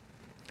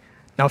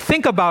 Now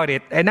think about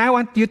it, and I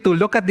want you to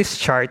look at this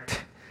chart.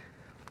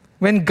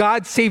 When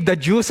God saved the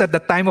Jews at the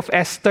time of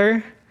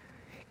Esther,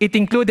 it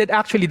included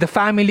actually the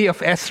family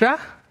of Ezra,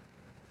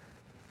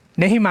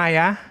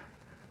 Nehemiah,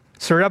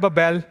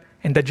 Zerubbabel,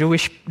 and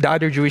the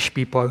other Jewish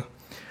people.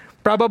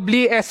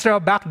 Probably Ezra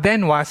back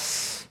then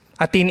was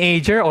a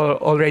teenager or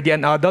already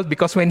an adult,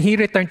 because when he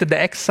returned to the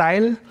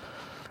exile,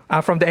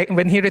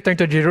 when he returned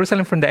to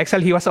Jerusalem from the exile,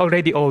 he was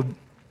already old.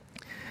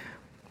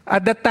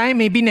 At that time,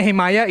 maybe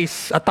Nehemiah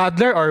is a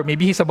toddler, or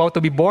maybe he's about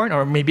to be born,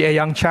 or maybe a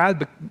young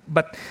child,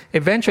 but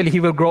eventually he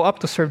will grow up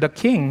to serve the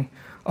king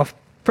of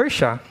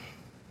Persia.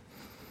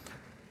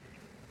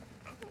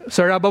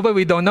 Zerubbabel,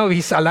 we don't know if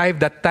he's alive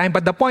that time,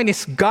 but the point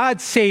is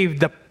God saved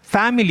the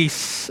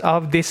families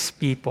of these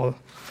people,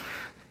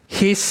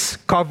 his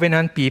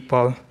covenant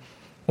people.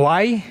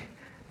 Why?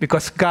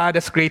 Because God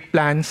has great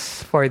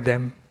plans for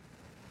them.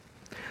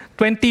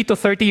 20 to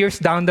 30 years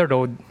down the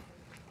road,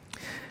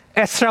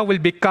 Ezra will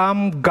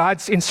become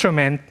God's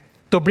instrument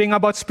to bring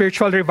about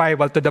spiritual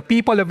revival to the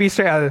people of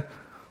Israel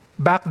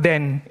back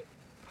then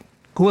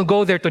who will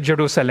go there to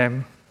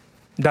Jerusalem.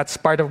 That's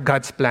part of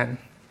God's plan.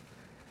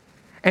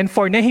 And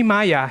for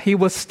Nehemiah, he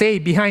will stay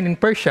behind in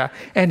Persia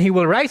and he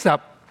will rise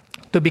up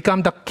to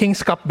become the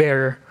king's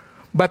cupbearer.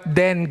 But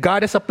then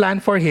God has a plan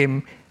for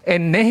him,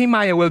 and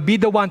Nehemiah will be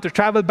the one to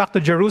travel back to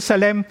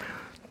Jerusalem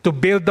to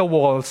build the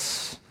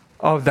walls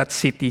of that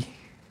city.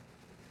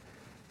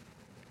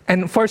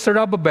 And for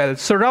Zerubbabel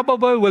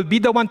will be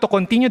the one to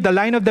continue the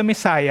line of the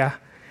Messiah,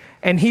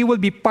 and he will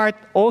be part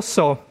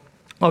also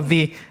of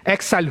the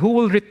exile who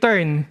will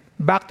return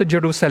back to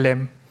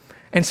Jerusalem.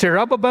 And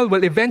Zerubbabel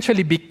will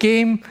eventually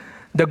become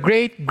the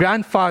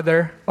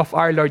great-grandfather of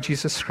our Lord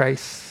Jesus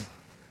Christ.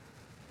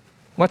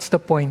 What's the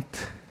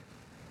point?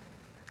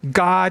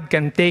 God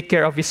can take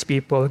care of his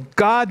people.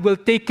 God will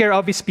take care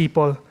of his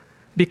people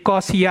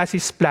because he has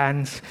his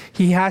plans.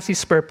 He has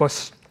his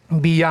purpose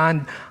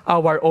beyond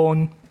our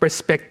own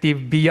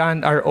perspective,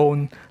 beyond our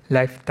own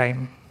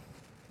lifetime.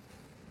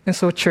 And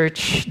so,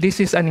 church, this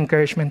is an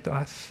encouragement to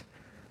us.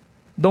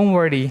 Don't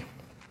worry.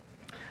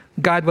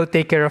 God will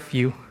take care of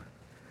you.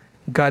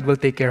 God will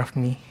take care of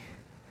me.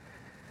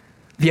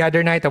 The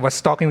other night, I was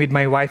talking with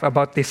my wife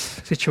about this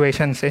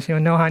situation. Says,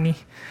 honey,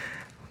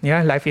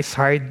 yeah, life is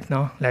hard,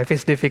 no? Life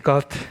is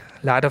difficult.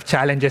 A lot of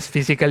challenges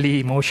physically,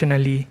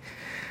 emotionally,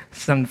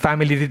 some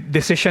family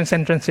decisions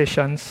and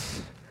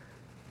transitions.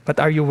 But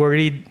are you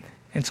worried?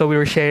 And so we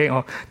were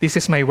sharing, this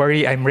is my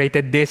worry. I'm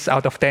rated this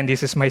out of 10.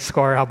 This is my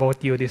score. How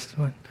about you? This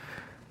one.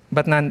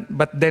 But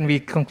then we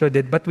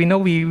concluded, but we know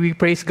we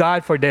praise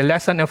God for the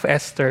lesson of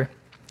Esther,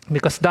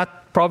 because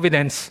that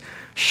providence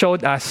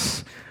showed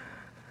us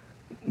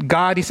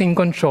God is in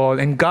control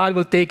and God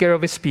will take care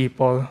of his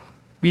people.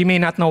 We may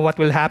not know what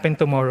will happen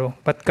tomorrow,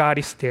 but God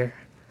is there.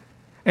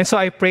 And so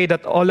I pray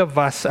that all of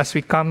us, as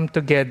we come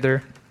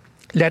together,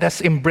 let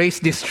us embrace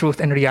this truth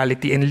and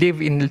reality and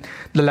live in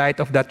the light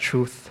of that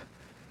truth.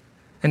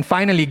 And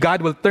finally,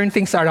 God will turn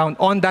things around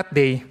on that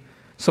day.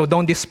 So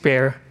don't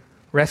despair,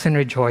 rest and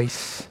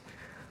rejoice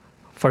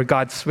for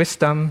God's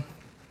wisdom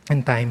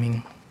and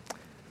timing.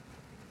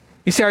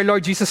 You see, our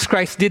Lord Jesus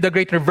Christ did a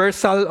great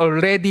reversal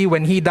already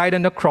when he died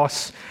on the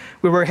cross.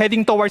 We were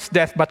heading towards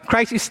death, but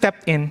Christ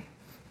stepped in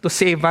to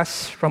save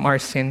us from our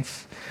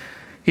sins.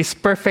 His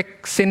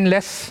perfect,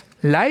 sinless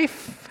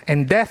life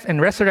and death and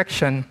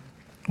resurrection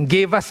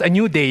gave us a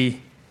new day.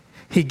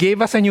 He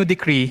gave us a new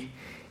decree.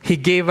 He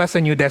gave us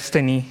a new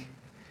destiny.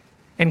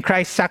 And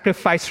Christ's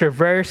sacrifice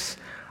reversed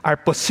our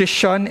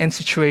position and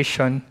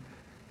situation.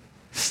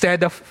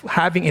 Instead of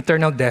having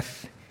eternal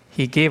death,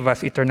 he gave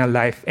us eternal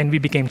life, and we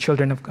became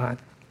children of God.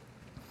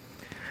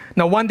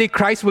 Now, one day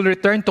Christ will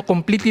return to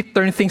completely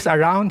turn things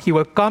around. He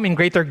will come in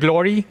greater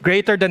glory,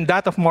 greater than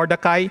that of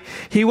Mordecai.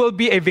 He will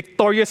be a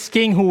victorious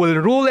king who will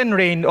rule and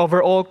reign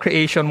over all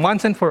creation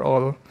once and for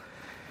all.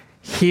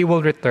 He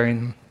will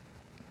return.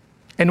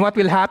 And what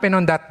will happen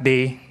on that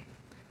day?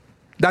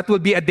 That will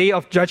be a day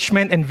of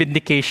judgment and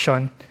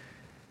vindication.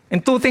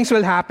 And two things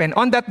will happen.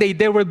 On that day,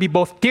 there will be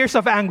both tears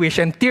of anguish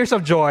and tears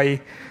of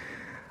joy.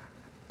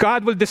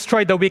 God will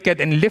destroy the wicked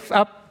and lift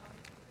up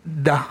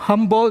the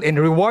humble and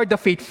reward the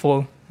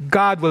faithful.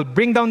 God will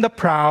bring down the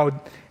proud,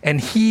 and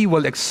he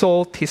will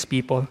exalt his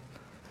people.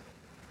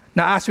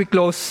 Now, as we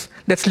close,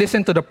 let's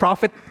listen to the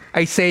prophet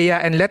Isaiah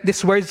and let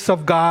these words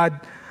of God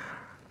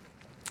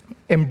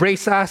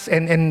embrace us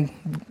and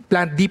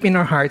plant deep in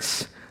our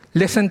hearts.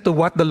 Listen to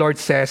what the Lord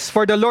says.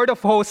 For the Lord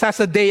of hosts has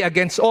a day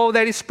against all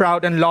that is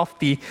proud and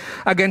lofty,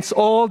 against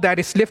all that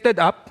is lifted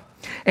up,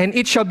 and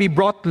it shall be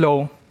brought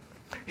low.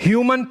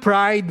 Human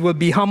pride will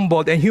be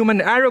humbled, and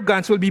human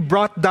arrogance will be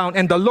brought down,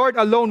 and the Lord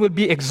alone will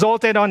be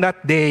exalted on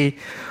that day.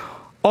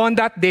 On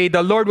that day,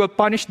 the Lord will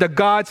punish the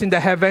gods in the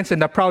heavens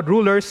and the proud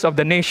rulers of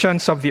the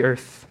nations of the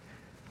earth.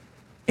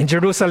 In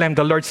Jerusalem,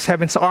 the Lord's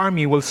heaven's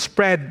army will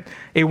spread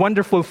a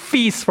wonderful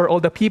feast for all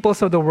the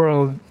peoples of the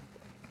world.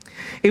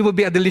 It will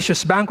be a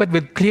delicious banquet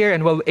with clear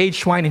and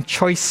well-aged wine and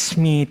choice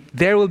meat.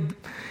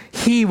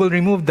 He will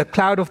remove the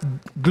cloud of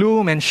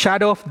gloom and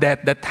shadow of death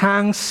that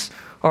hangs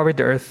over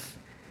the earth.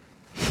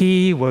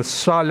 He will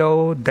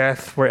swallow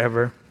death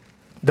forever.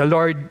 The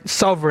Lord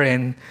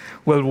sovereign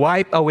will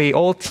wipe away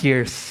all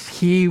tears.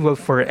 He will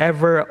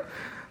forever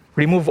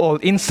remove all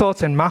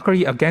insults and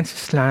mockery against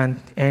his land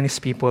and his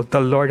people.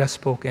 The Lord has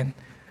spoken.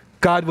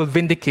 God will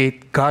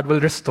vindicate. God will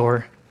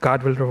restore.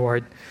 God will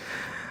reward.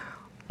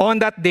 On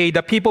that day,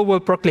 the people will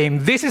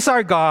proclaim, "This is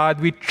our God.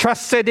 We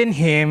trusted in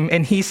him,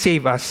 and he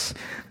saved us.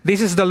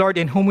 This is the Lord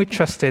in whom we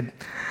trusted.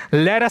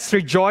 Let us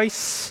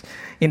rejoice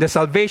in the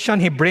salvation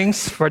he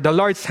brings, for the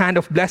Lord's hand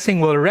of blessing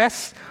will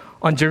rest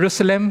on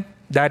Jerusalem,"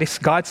 that is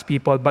God's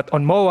people, "but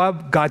on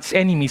Moab, God's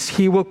enemies,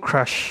 he will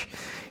crush.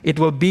 It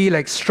will be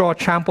like straw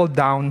trampled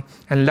down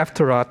and left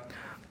to rot.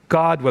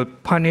 God will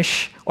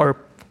punish,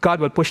 or God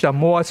will push down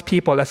Moab's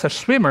people as a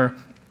swimmer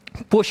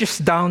pushes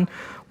down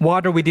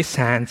water with his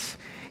hands.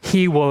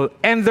 He will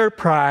end their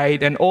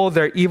pride and all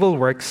their evil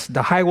works.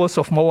 The high walls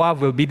of Moab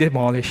will be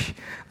demolished.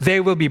 They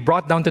will be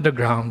brought down to the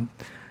ground,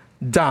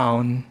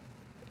 down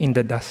in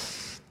the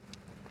dust.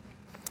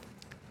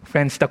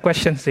 Friends, the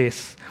question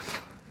is,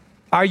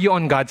 are you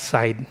on God's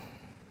side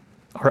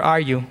or are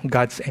you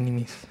God's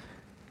enemies?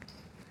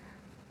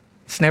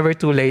 It's never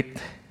too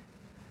late.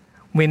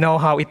 We know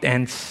how it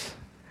ends.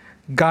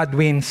 God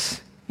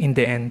wins in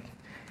the end.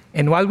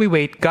 And while we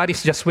wait, God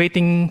is just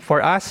waiting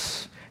for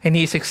us, and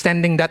He is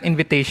extending that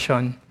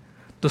invitation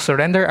to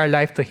surrender our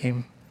life to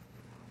Him.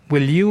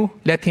 Will you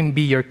let Him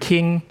be your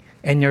King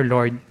and your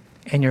Lord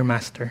and your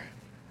Master?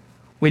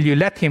 Will you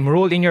let Him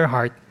rule in your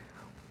heart?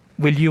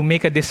 Will you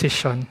make a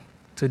decision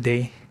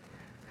today?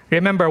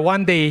 Remember,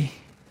 one day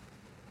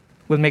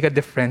will make a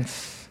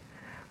difference.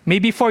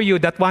 Maybe for you,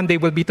 that one day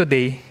will be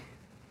today.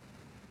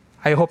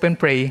 I hope and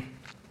pray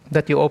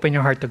that you open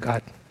your heart to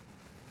God.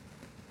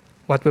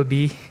 What will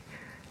be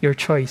your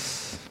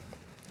choice?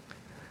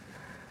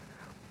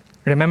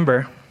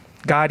 Remember,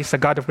 God is a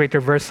God of great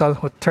reversal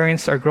who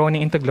turns our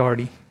groaning into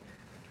glory.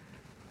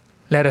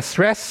 Let us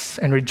rest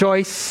and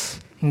rejoice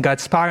in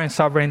God's power and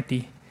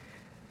sovereignty.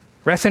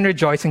 Rest and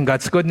rejoice in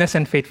God's goodness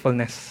and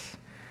faithfulness.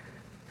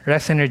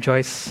 Rest and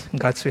rejoice in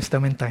God's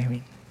wisdom and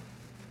timing.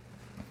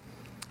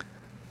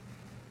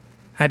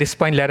 At this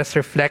point, let us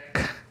reflect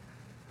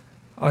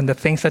on the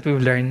things that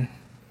we've learned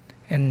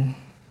and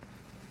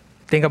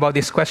think about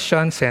these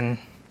questions and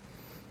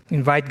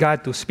invite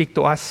God to speak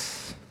to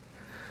us.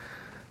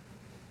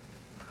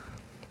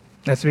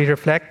 As we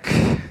reflect,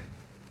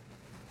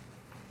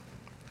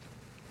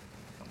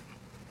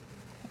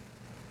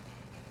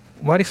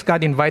 what is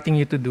God inviting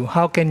you to do?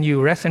 How can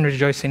you rest and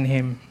rejoice in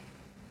Him?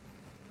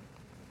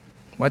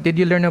 What did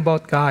you learn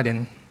about God,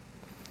 and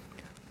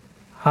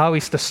how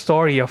is the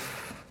story of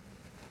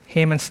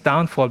Haman's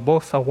downfall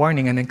both a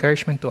warning and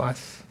encouragement to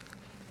us?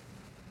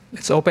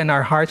 Let's open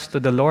our hearts to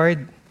the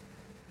Lord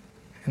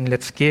and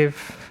let's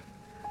give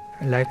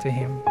our life to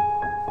Him.